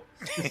battle.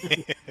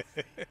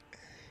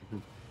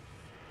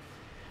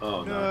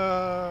 Oh no.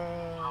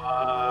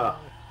 No.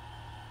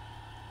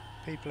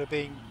 People are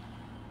being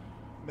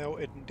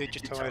melted and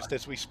digitized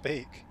as we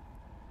speak.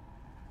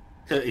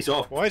 He's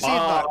off. Why is he in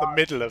like the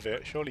middle of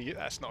it? Surely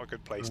that's not a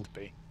good place to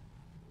be.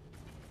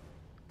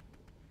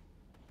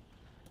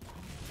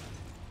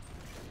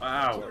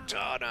 Wow.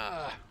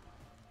 Cortana!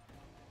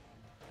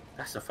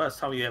 That's the first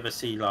time you ever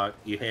see, like,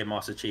 you hear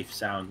Master Chief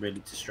sound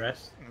really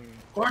distressed.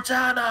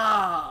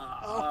 Cortana!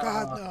 Oh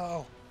god,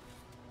 no!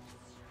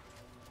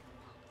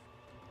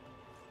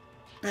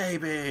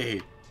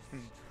 Baby!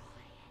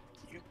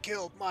 You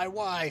killed my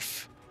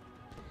wife!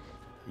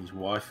 He's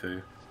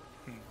waifu.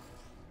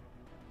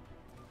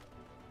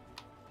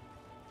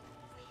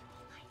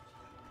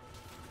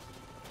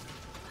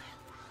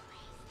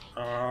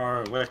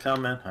 Oh, we're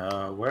coming.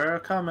 We're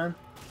coming.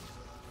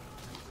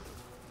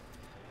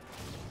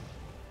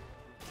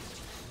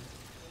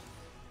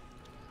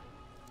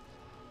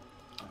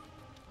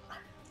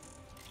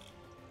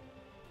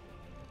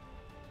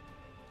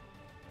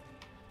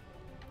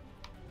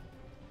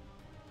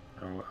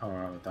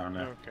 Oh, down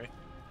there. Okay.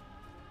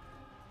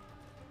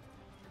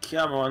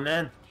 Come on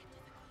then.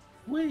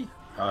 Whee!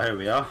 Oh, here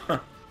we are.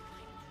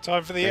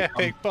 Time for the Here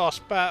epic boss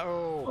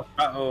battle!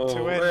 Battle.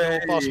 To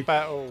end all boss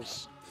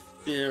battles.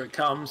 Here it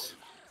comes.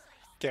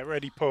 Get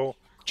ready, Paul.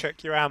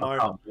 Check your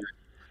ammo.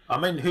 I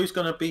mean, who's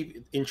going to be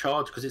in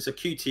charge? Because it's a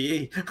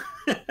QTE.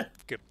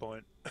 Good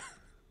point. Let's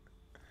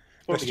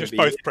Probably just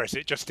gonna be both press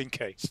it, just in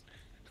case.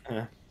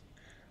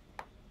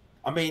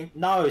 I mean,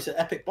 no, it's an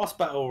epic boss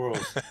battle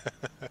rules.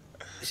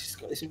 This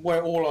is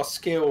where all our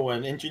skill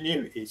and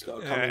ingenuity's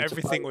got to come into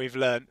everything play. we've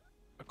learnt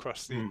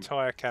across the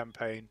entire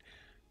campaign,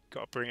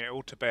 got to bring it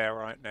all to bear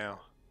right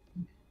now.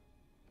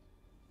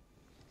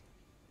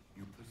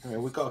 I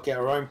mean, we've got to get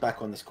our own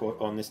back on this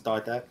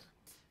Didact.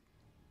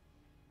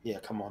 Yeah,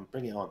 come on,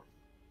 bring it on.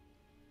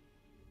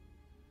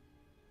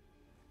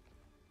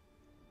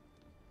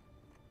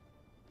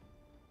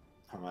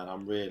 Oh man,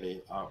 I'm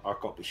really,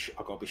 I've got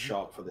to be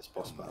sharp for this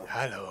boss battle.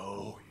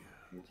 Hello.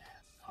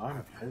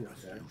 I'm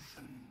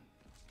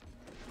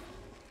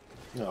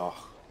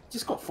Oh,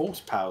 just got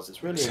force powers.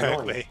 It's really annoying.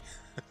 Exactly.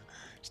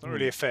 It's not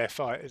really a fair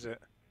fight, is it?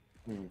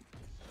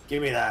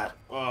 Give me that.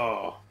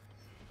 Oh.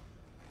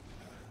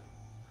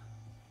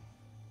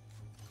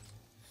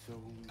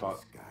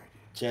 Got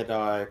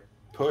Jedi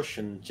push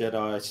and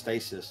Jedi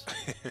stasis.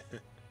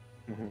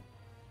 The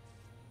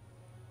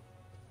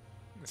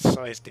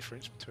size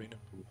difference between them.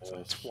 It's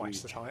like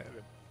twice huge. the height of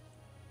him.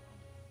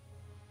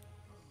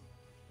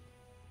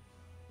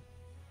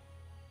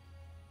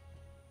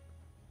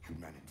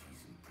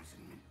 Humanity's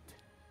imprisonment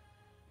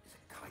is a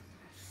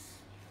kindness.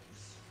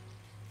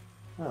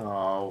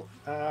 Oh,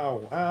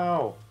 ow,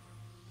 ow.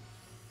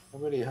 That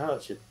really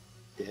hurts you,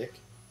 dick.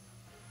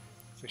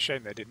 It's a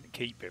shame they didn't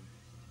keep him.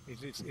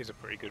 He's a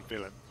pretty good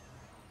villain.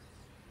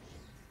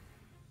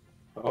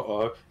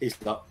 Uh-oh, he's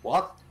like,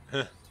 what?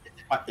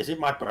 Is it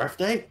my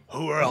birthday?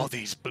 Who are all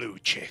these blue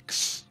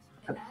chicks?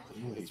 You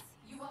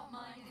won't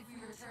mind if we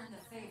return the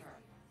favor.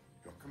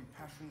 Your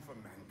compassion for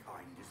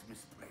mankind is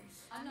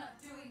misplaced. I'm not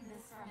doing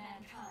this for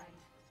mankind.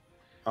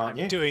 Aren't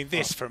you? I'm doing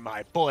this for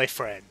my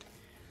boyfriend.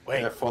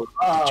 Wait, Yeah, for did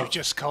love. you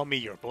just call me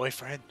your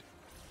boyfriend?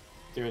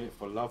 Doing it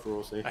for love,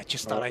 Rosie. I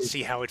just thought I'd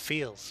see how it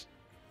feels.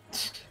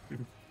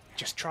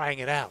 Just trying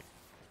it out.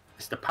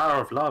 It's the power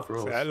of love,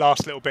 Rosie. So that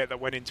last little bit that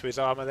went into his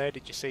armor there,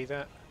 did you see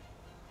that?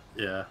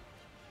 Yeah.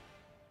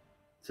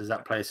 Does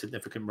that play a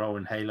significant role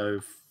in Halo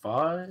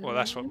 5? Well,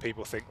 that's what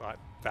people think, like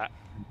that.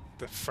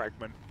 The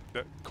fragment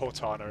that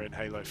Cortana in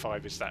Halo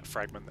 5 is that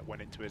fragment that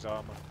went into his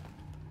armor.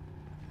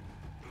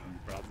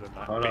 Rather than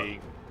that Hold up.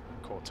 being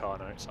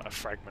Cortana, it's like a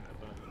fragment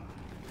of it.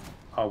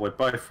 Oh, we're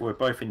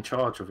both in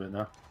charge of it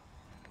now.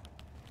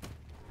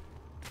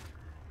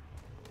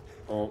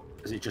 Or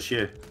is it just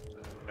you?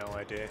 No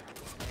idea.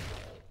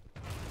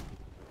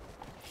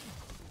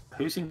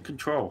 Who's in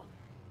control?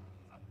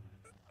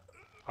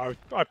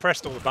 I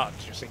pressed all the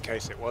buttons just in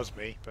case it was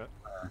me, but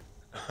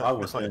I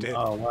was I in. did.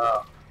 Oh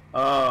wow.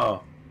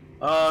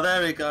 Oh,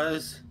 there he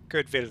goes.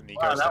 Good villain, he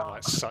Wow, goes that down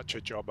like such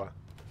a jobber.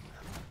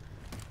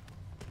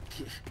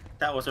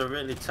 That was a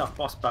really tough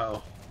boss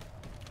battle.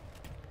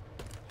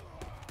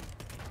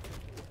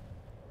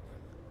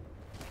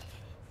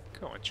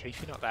 Come on, Chief,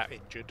 you're not that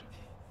injured.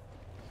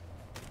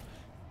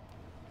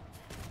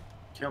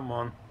 Come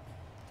on.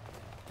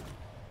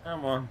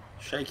 Come on,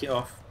 shake it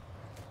off.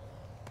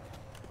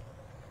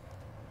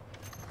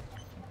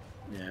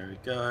 There we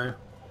go.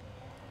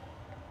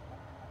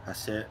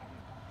 That's it.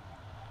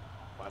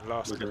 One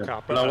last We're look gonna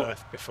up at blow-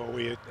 Earth before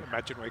we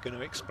imagine we're going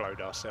to explode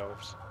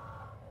ourselves.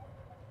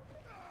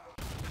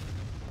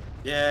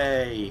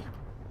 Yay!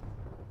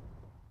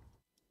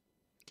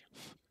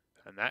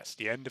 And that's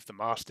the end of the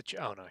Master Chief.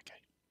 Oh, no, okay.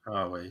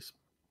 Always.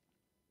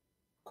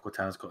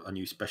 Cortana's got a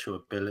new special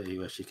ability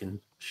where she can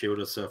shield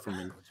herself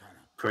from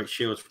create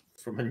shields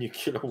from a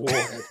nuclear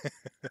warhead.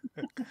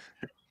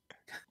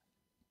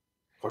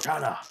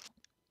 Cortana!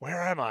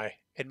 Where am I?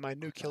 In my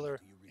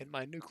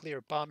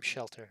nuclear bomb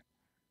shelter.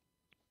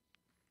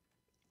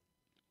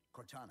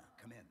 Cortana,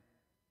 come in.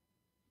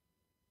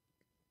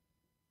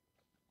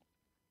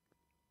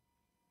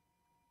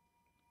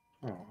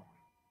 Oh,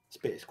 this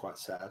bit is quite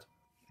sad.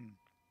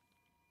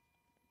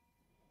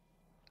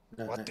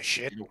 No, What the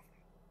shit?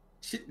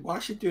 Why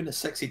is she doing a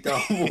sexy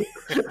dance?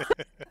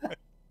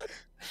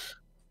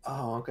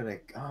 Oh,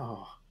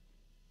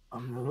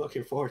 I'm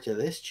looking forward to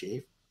this,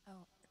 Chief. Oh,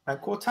 And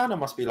Cortana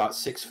must be like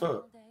 6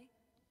 foot. all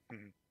day?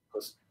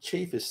 Because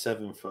Chief is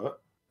 7 foot.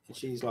 And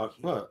she's like,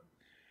 look.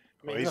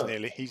 I Well,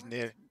 mean, look. he's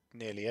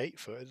nearly 8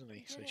 foot, isn't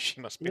he? So she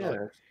must be Yeah. like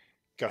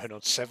going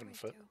on 7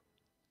 foot.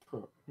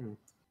 Hmm.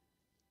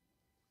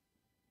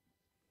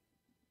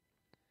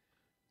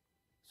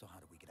 So how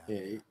do we get out?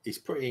 Yeah, he's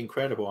pretty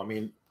incredible. I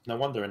mean, no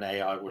wonder an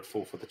AI would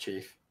fall for the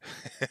Chief.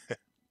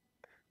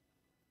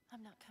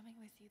 I'm not coming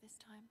with you this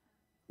time.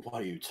 What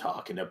are you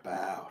talking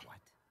about? What?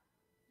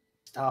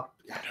 Stop.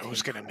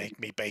 Who's going to make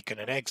me bacon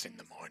and eggs in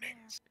the morning?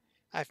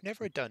 I've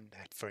never done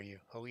that for you.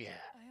 Oh, yeah.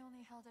 I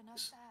only held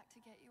enough back to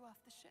get you off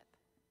the ship.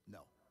 No,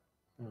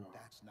 Hmm.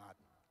 that's not.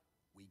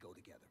 We go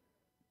together.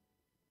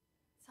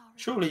 Sorry.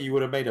 Surely you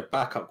would have made a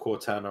backup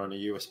Cortana on a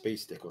USB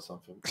stick or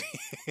something.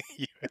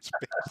 USB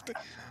stick.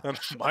 A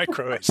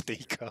micro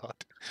SD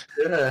card.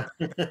 Yeah.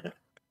 I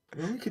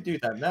mean, we could do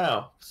that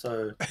now.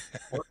 So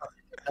why not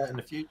do that in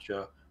the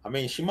future? I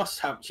mean, she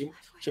must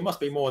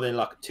be more than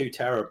like 2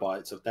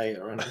 terabytes of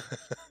data, isn't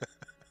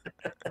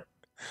it?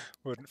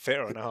 Wouldn't fit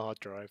on a hard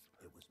drive.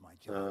 It was my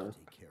job to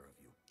take care of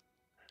you.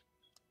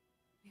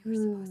 We were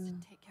supposed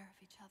to take care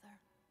of each other.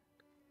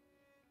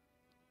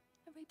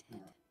 And we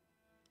did.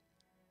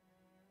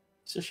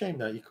 It's a shame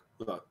that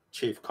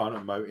Chief can't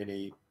emote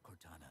any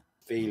Cortana,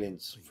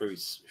 feelings through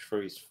his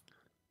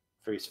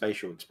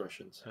facial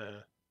expressions.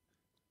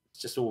 It's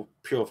just all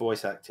pure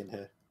voice acting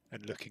here.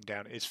 And looking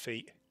down at his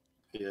feet.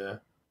 Yeah.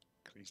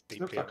 'Cause he's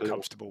Looks deeply like a little-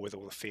 uncomfortable with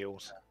all the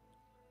feels.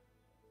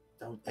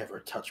 Don't ever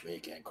touch me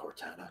again,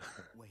 Cortana.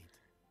 wait.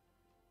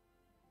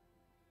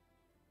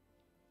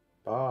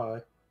 Bye.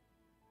 Welcome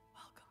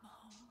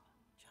home,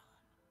 John.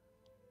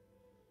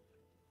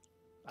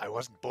 I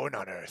wasn't born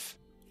on Earth.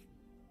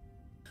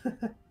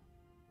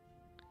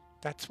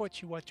 That's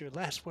what you want your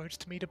last words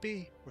to me to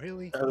be,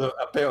 really? A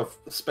bit of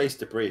space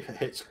debris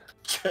hits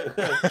Chief in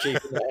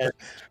the head.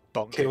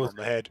 Bonk him kills on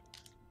the head.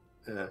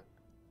 Yeah.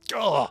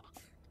 Oh!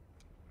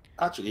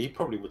 Actually, he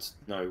probably would.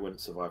 No, he wouldn't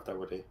survive that,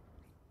 would he?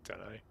 Don't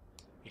know.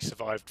 He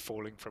survived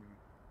falling from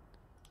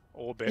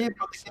orbit. Yeah,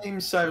 but the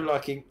game's so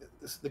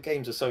the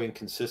games are so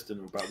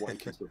inconsistent about what he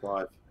can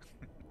survive.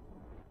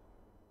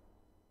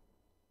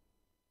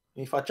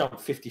 If I jump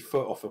 50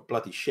 foot off a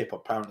bloody ship,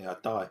 apparently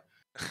I'd die.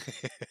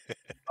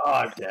 Oh,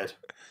 I'm dead.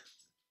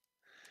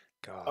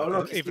 God, Oh,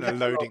 look, even it's a the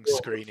loading actual-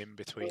 screen in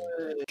between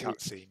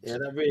cutscenes. Yeah,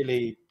 that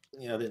really.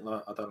 Yeah, I don't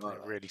like They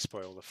that. really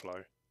spoil the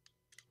flow.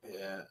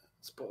 Yeah,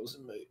 spoils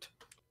the mood.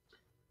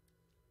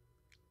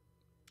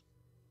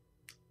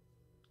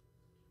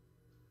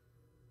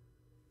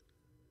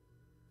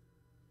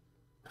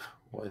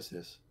 What is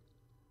this?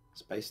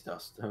 Space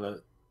dust. Hello.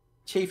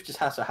 Chief just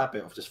has a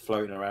habit of just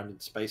floating around in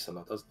space a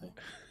lot, doesn't he?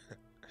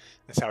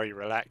 That's how he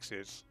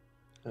relaxes.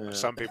 Yeah.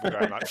 Some people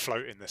don't like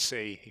float in the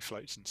sea. He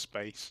floats in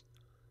space.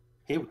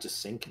 He would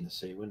just sink in the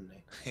sea, wouldn't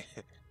he?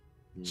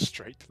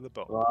 Straight to the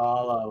bottom.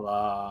 La la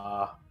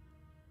la.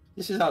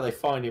 This is how they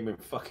find him in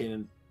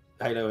fucking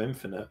Halo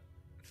Infinite,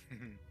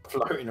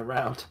 floating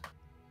around.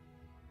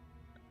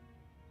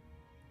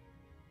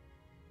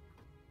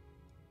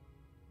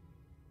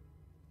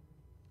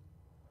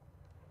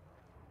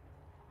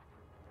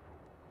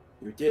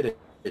 You did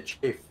it,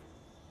 Chief.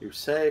 You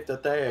saved the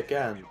day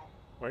again.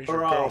 Where's your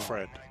Hurrah.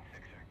 girlfriend?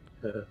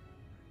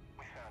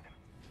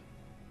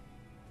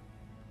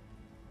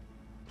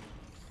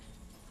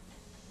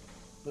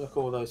 Look at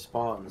all those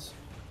Spartans.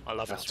 I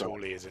love how That's tall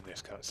right. he is in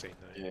this cutscene,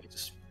 though. Yeah,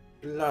 just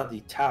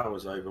bloody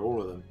towers over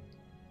all of them.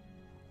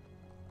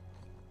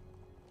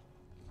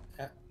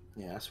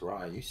 Yeah, that's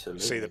right. You You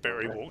see the bit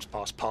where he walks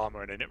past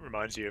Palmer, and then it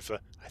reminds you of the.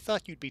 I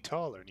thought you'd be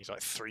taller, and he's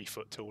like 3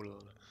 foot taller.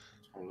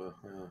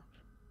 Yeah.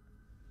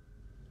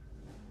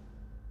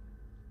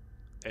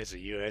 There's a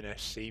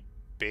UNSC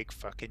big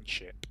fucking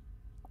ship.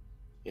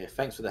 Yeah,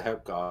 thanks for the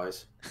help,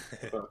 guys.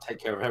 I've got to take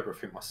care of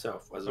everything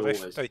myself, as Well,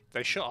 always.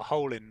 they shot a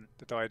hole in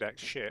the Didact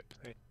ship.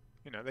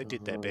 They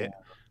did their bit.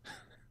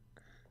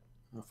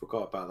 I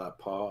forgot about that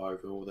part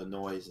over all the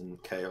noise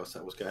and chaos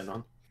that was going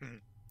on. Hmm.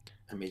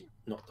 And me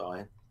not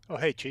dying. Oh,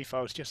 hey, Chief,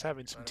 I was just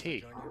having some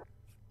tea.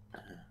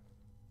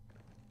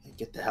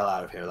 Get the hell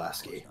out of here,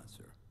 Lasky.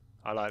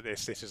 I like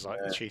this. This is like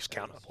the Chief's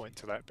counterpoint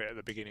to that bit at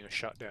the beginning of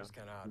Shutdown. It's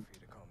kind of odd for you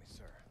to call me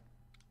sir.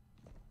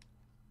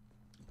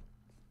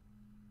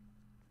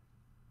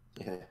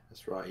 Yeah,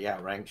 that's right. He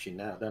outranks you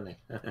now, doesn't he?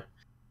 Beautiful,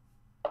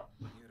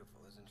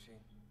 isn't she?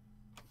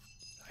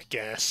 I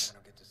guess. I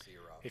don't get to see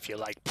her often. If you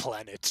like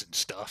planets and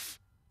stuff.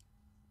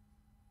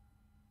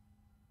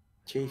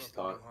 Chief's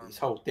like, his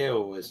whole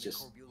deal was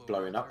just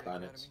blowing up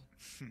planets.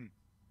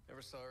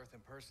 Never saw Earth in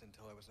person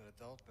until I was an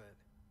adult, but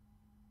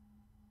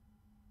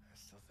I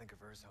still think of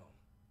her as home.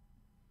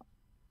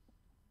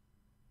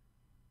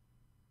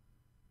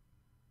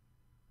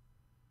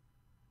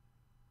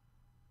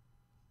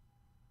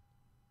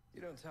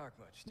 You don't talk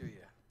much, do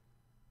you?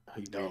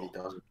 He really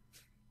doesn't.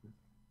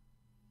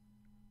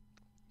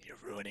 You're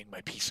ruining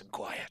my peace and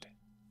quiet.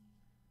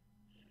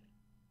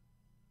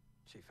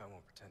 Chief, I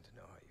won't pretend to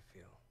know how you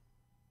feel.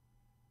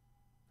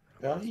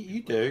 Yeah,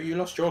 you do. You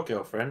lost your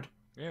girlfriend.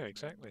 Yeah,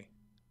 exactly.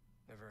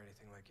 Never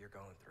anything like you're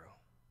going through.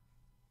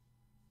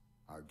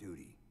 Our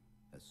duty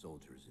as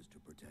soldiers is to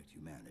protect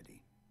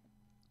humanity.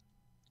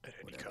 At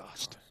any Whatever the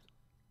cost.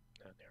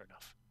 No, near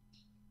enough.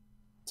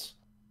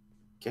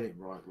 Get it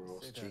right,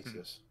 Ross. Say that.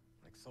 Jesus.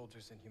 Like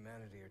soldiers and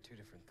humanity are two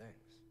different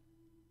things. I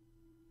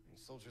mean,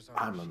 soldiers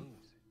aren't I'm a-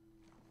 machines.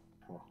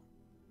 Well,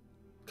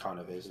 kind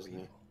of is, isn't he?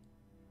 People.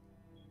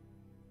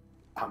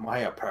 Am I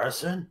a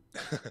person?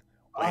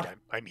 Wait,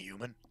 I'm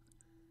human.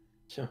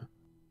 Sure.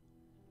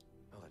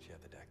 I'll let you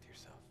have the deck to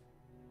yourself.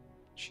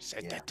 She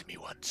said Yeah. that to me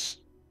once.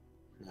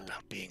 No.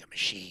 About being a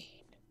machine.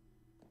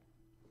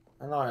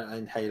 And like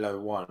in Halo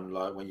 1,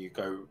 like when you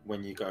go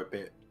a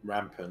bit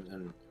rampant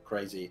and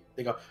crazy,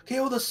 they go,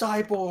 kill the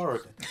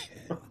cyborg!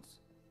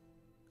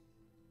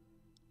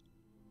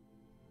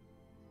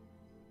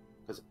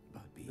 Because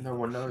no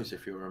one knows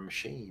if you're a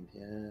machine,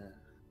 yeah.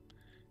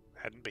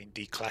 Hadn't been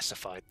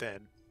declassified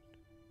then.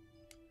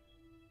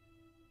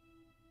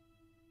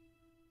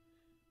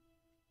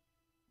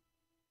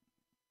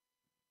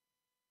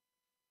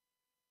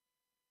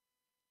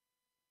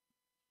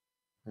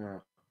 Yeah.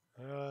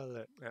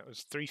 Look, that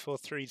was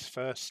 343's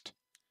first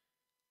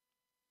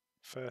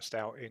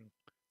outing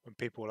when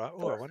people were like,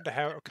 oh, I wonder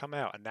how it'll come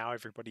out, and now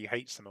everybody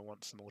hates them and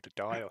wants them all to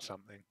die or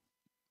something.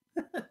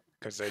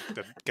 Because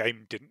the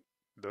game didn't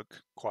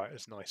look quite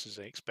as nice as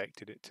they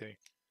expected it to.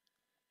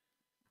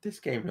 This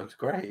game looks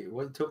great.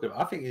 What are you talking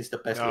about? I think it's the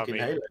best No, I looking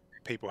mean, Halo.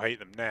 people hate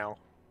them now.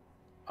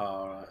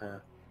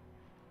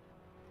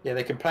 Yeah,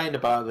 they complained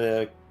about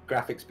the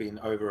graphics being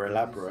over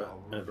elaborate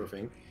and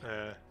everything.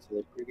 So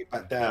they bring it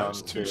back down.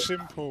 It's too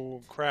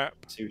simple, crap.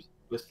 Too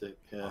simplistic.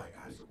 Yeah.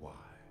 I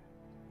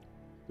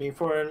mean,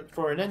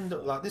 for an end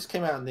like this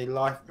came out in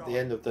the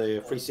end of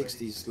the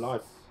 360's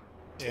life.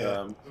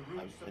 Yeah,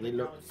 and it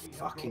looked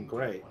fucking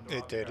great.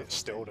 it did. It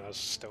still does.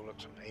 Still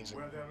looks amazing.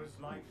 Where there is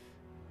life,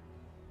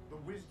 the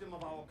wisdom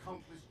of our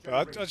countless But I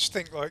generations just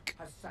think like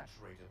has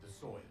saturated the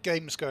soil.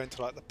 games go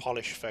into like the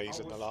polish phase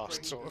in the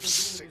last sort of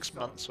 6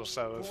 months or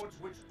so of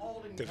Towards which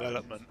all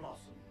development, intelligence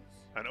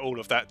blossoms. and all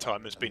of that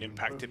time has been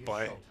impacted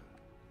by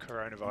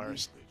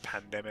coronavirus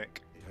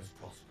pandemic, It has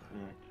prospered.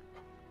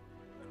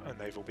 and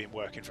they've all been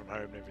working from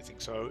home and everything.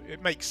 So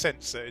it makes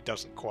sense that it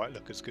doesn't quite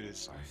look as good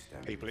as I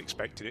stand people before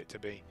expected it to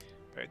be.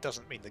 But it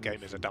doesn't mean the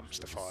game is a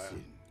dumpster fire.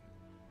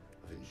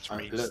 you.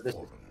 means- Look, this,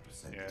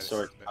 Yeah,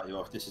 sorry to cut you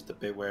off. This is the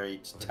bit where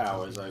he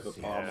towers over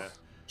Palmer. Yeah.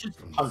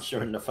 Just punch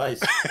her in the face.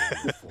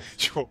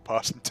 She walked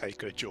past and take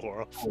her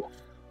jaw off.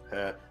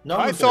 No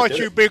I one's gonna thought do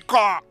you it. big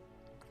cock.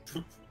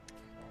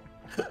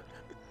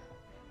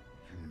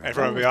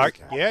 Everyone will be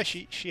like, yeah,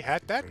 she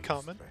had that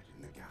coming.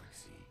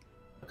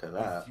 Look at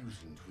that.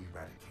 Refusing to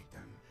eradicate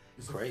them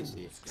is a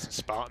Crazy. fool's It's a game.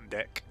 Spartan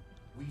deck.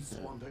 We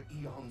squander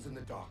eons in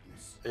the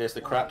darkness. There's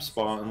the crap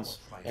Spartans.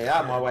 Hey,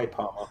 out of my way,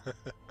 Palmer.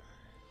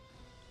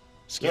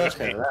 Excuse Look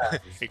me. at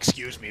that.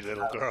 Excuse me,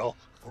 little girl.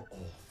 For all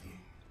things.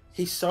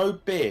 He's so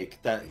big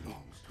that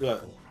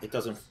look, it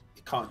doesn't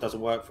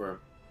work for him.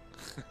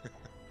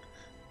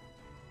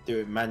 Do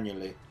it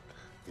manually.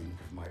 Think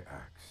of my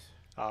axe.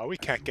 Oh, we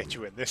can't get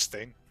you in this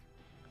thing.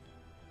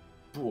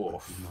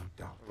 Dwarf. Do not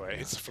doubt Right,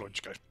 hits the floor and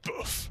just goes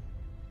boof.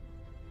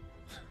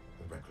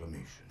 the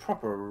reclamation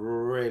Proper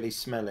really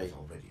smelly. has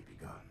already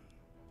begun.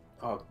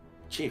 Oh,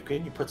 Chief,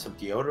 can you put some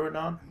deodorant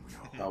on?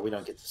 And we are No, we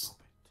don't get to stop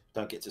it.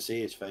 don't get to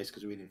see his face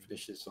because we didn't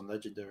finish this on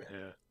Legendary.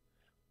 Yeah.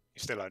 You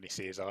still only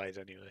see his eyes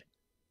anyway.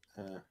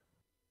 Oh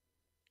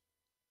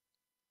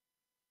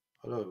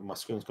look, my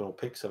screen's gone all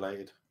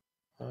pixelated.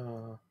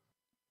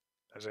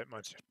 That's it,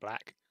 mine's just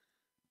black.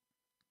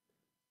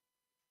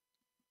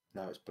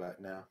 Now it's black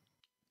now.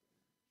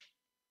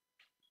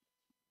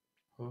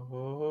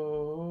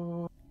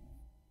 Oh.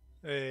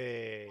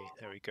 Hey,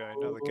 there we go,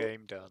 another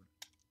game done.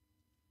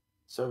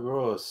 So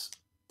Ross,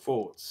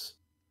 thoughts?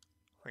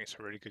 I think it's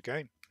a really good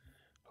game.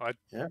 I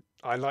Yeah.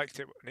 I liked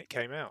it when it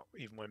came out,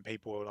 even when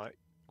people were like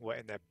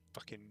wetting their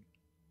fucking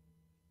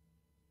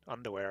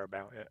underwear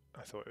about it.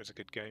 I thought it was a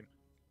good game.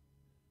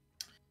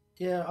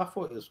 Yeah, I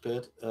thought it was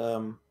good.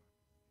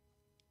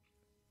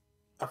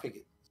 I think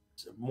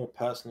it's a more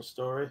personal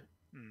story.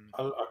 Mm.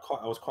 I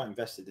was quite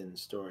invested in the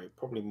story,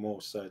 probably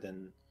more so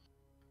than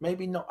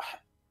maybe not.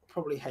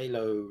 Probably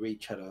Halo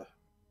Reach had a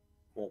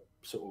more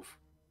sort of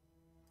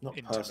not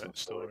personal Intimate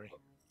story. story. But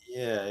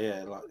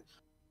yeah, like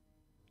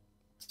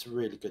it's a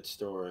really good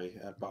story.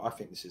 But I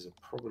think this is a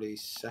probably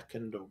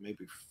second or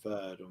maybe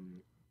third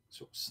on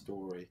sort of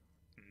story.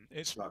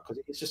 It's Like,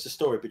 because it's just a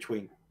story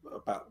between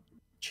about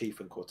Chief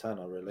and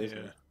Cortana, really, isn't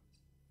yeah. it?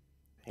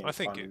 Him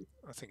finding.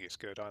 I think it's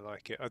good. I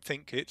like it. I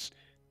think it's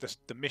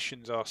the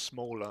missions are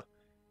smaller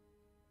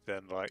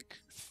than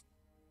like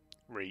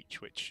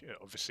Reach, which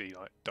obviously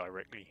like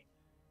directly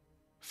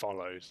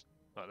follows.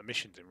 Like the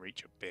missions in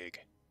Reach are big,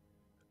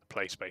 the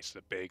play spaces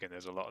are big, and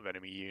there's a lot of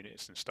enemy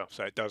units and stuff.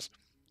 So it does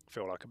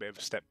feel like a bit of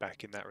a step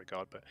back in that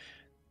regard. But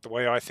the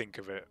way I think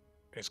of it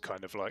is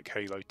kind of like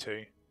Halo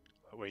 2,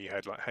 where you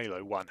had like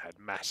Halo 1 had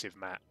massive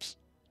maps,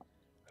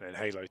 and then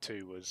Halo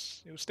 2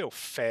 was still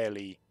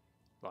fairly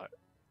like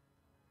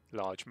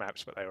large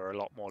maps, but they were a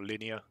lot more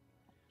linear,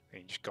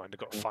 and you just kind of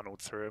got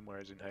funneled through them.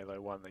 Whereas in Halo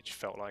 1, they just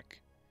felt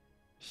like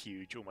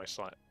huge, almost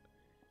like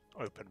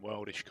open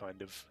worldish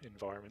kind of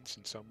environments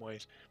in some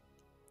ways.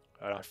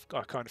 And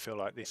I kind of feel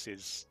like this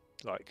is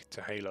like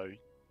to Halo,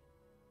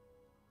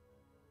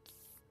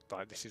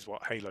 like this is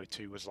what Halo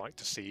 2 was like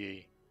to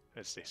CE,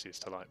 as this is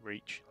to like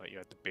Reach. Like you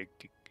had the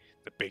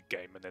big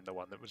game, and then the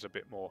one that was a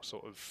bit more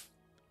sort of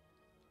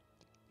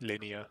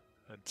linear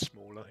and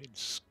smaller in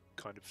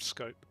kind of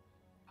scope.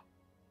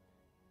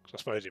 Because I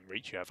suppose in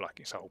Reach you have like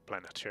this whole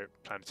planetary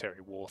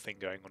war thing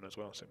going on as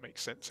well, so it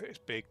makes sense that it's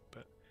big.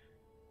 But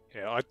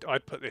yeah,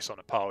 I'd put this on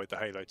a par with the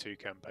Halo 2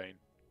 campaign.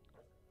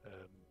 I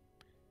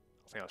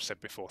think I've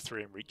said before,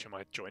 3 and Reach are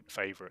my joint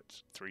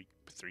favourites. 3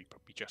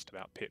 probably just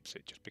about pips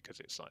it, just because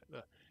it's like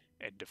the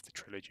end of the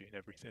trilogy and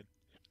everything.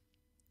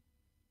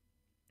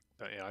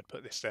 But yeah, I'd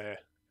put this there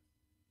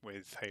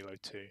with Halo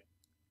 2. I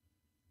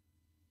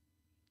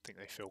think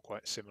they feel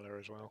quite similar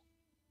as well.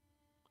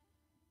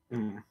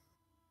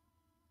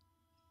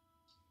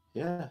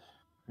 Yeah,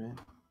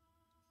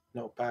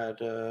 not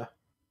bad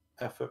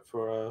effort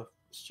for a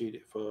studio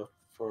for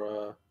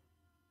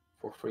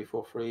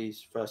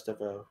 343's first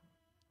ever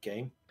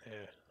game.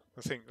 Yeah,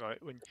 I think like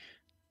when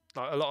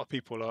like a lot of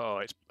people are, oh,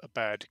 it's a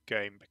bad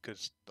game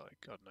because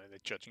like I don't know, they're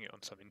judging it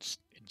on some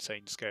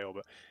insane scale.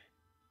 But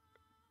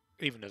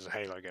even as a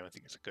Halo game, I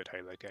think it's a good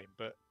Halo game.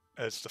 But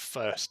as the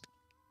first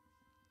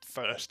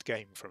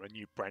game from a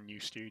brand new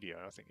studio,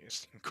 I think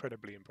it's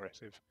incredibly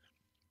impressive,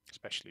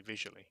 especially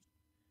visually.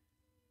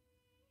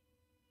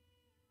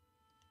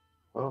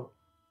 Well,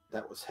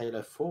 that was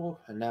Halo 4,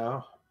 and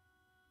now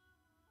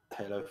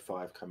Halo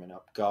 5 coming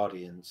up,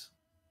 Guardians.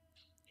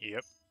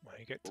 Yep, where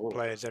you get to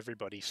play as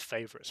everybody's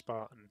favourite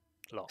Spartan,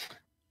 Locke,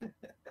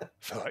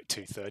 for like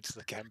 2/3 of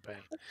the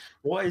campaign.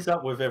 What is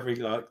up with every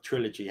like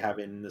trilogy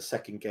having the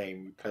second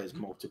game you play as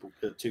multiple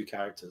two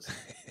characters?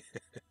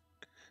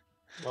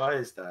 Why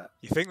is that?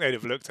 You think they'd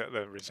have looked at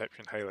the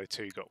reception Halo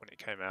 2 got when it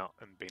came out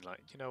and been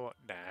like, you know what,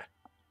 nah,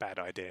 bad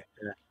idea.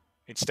 Yeah.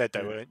 Instead,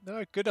 they were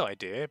no, good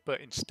idea,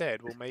 but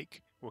instead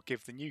we'll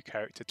give the new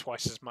character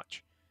twice as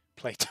much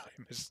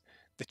playtime as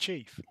the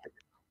Chief.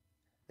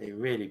 They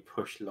really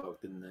pushed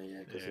Locke, didn't they?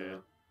 Yeah, because Yeah.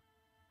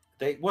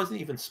 they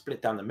wasn't even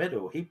split down the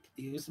middle. He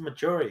was the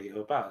majority,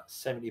 about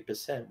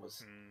 70%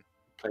 was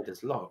played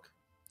as Locke.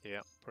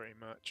 Yeah, pretty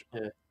much.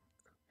 Yeah.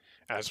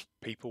 As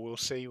people will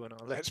see when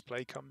our Let's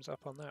Play comes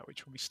up on that,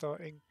 which will be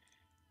starting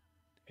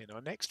in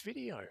our next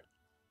video.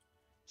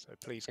 So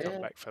please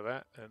come back for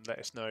that and let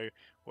us know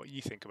what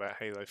you think about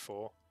Halo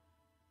 4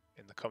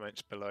 in the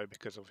comments below,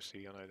 because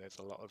obviously I know there's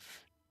a lot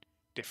of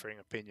differing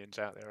opinions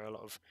out there, a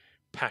lot of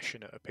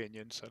passionate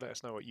opinions. So let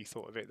us know what you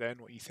thought of it then,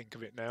 what you think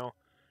of it now.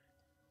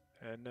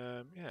 And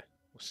yeah,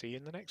 we'll see you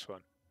in the next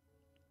one.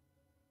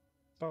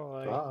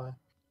 Bye. Bye.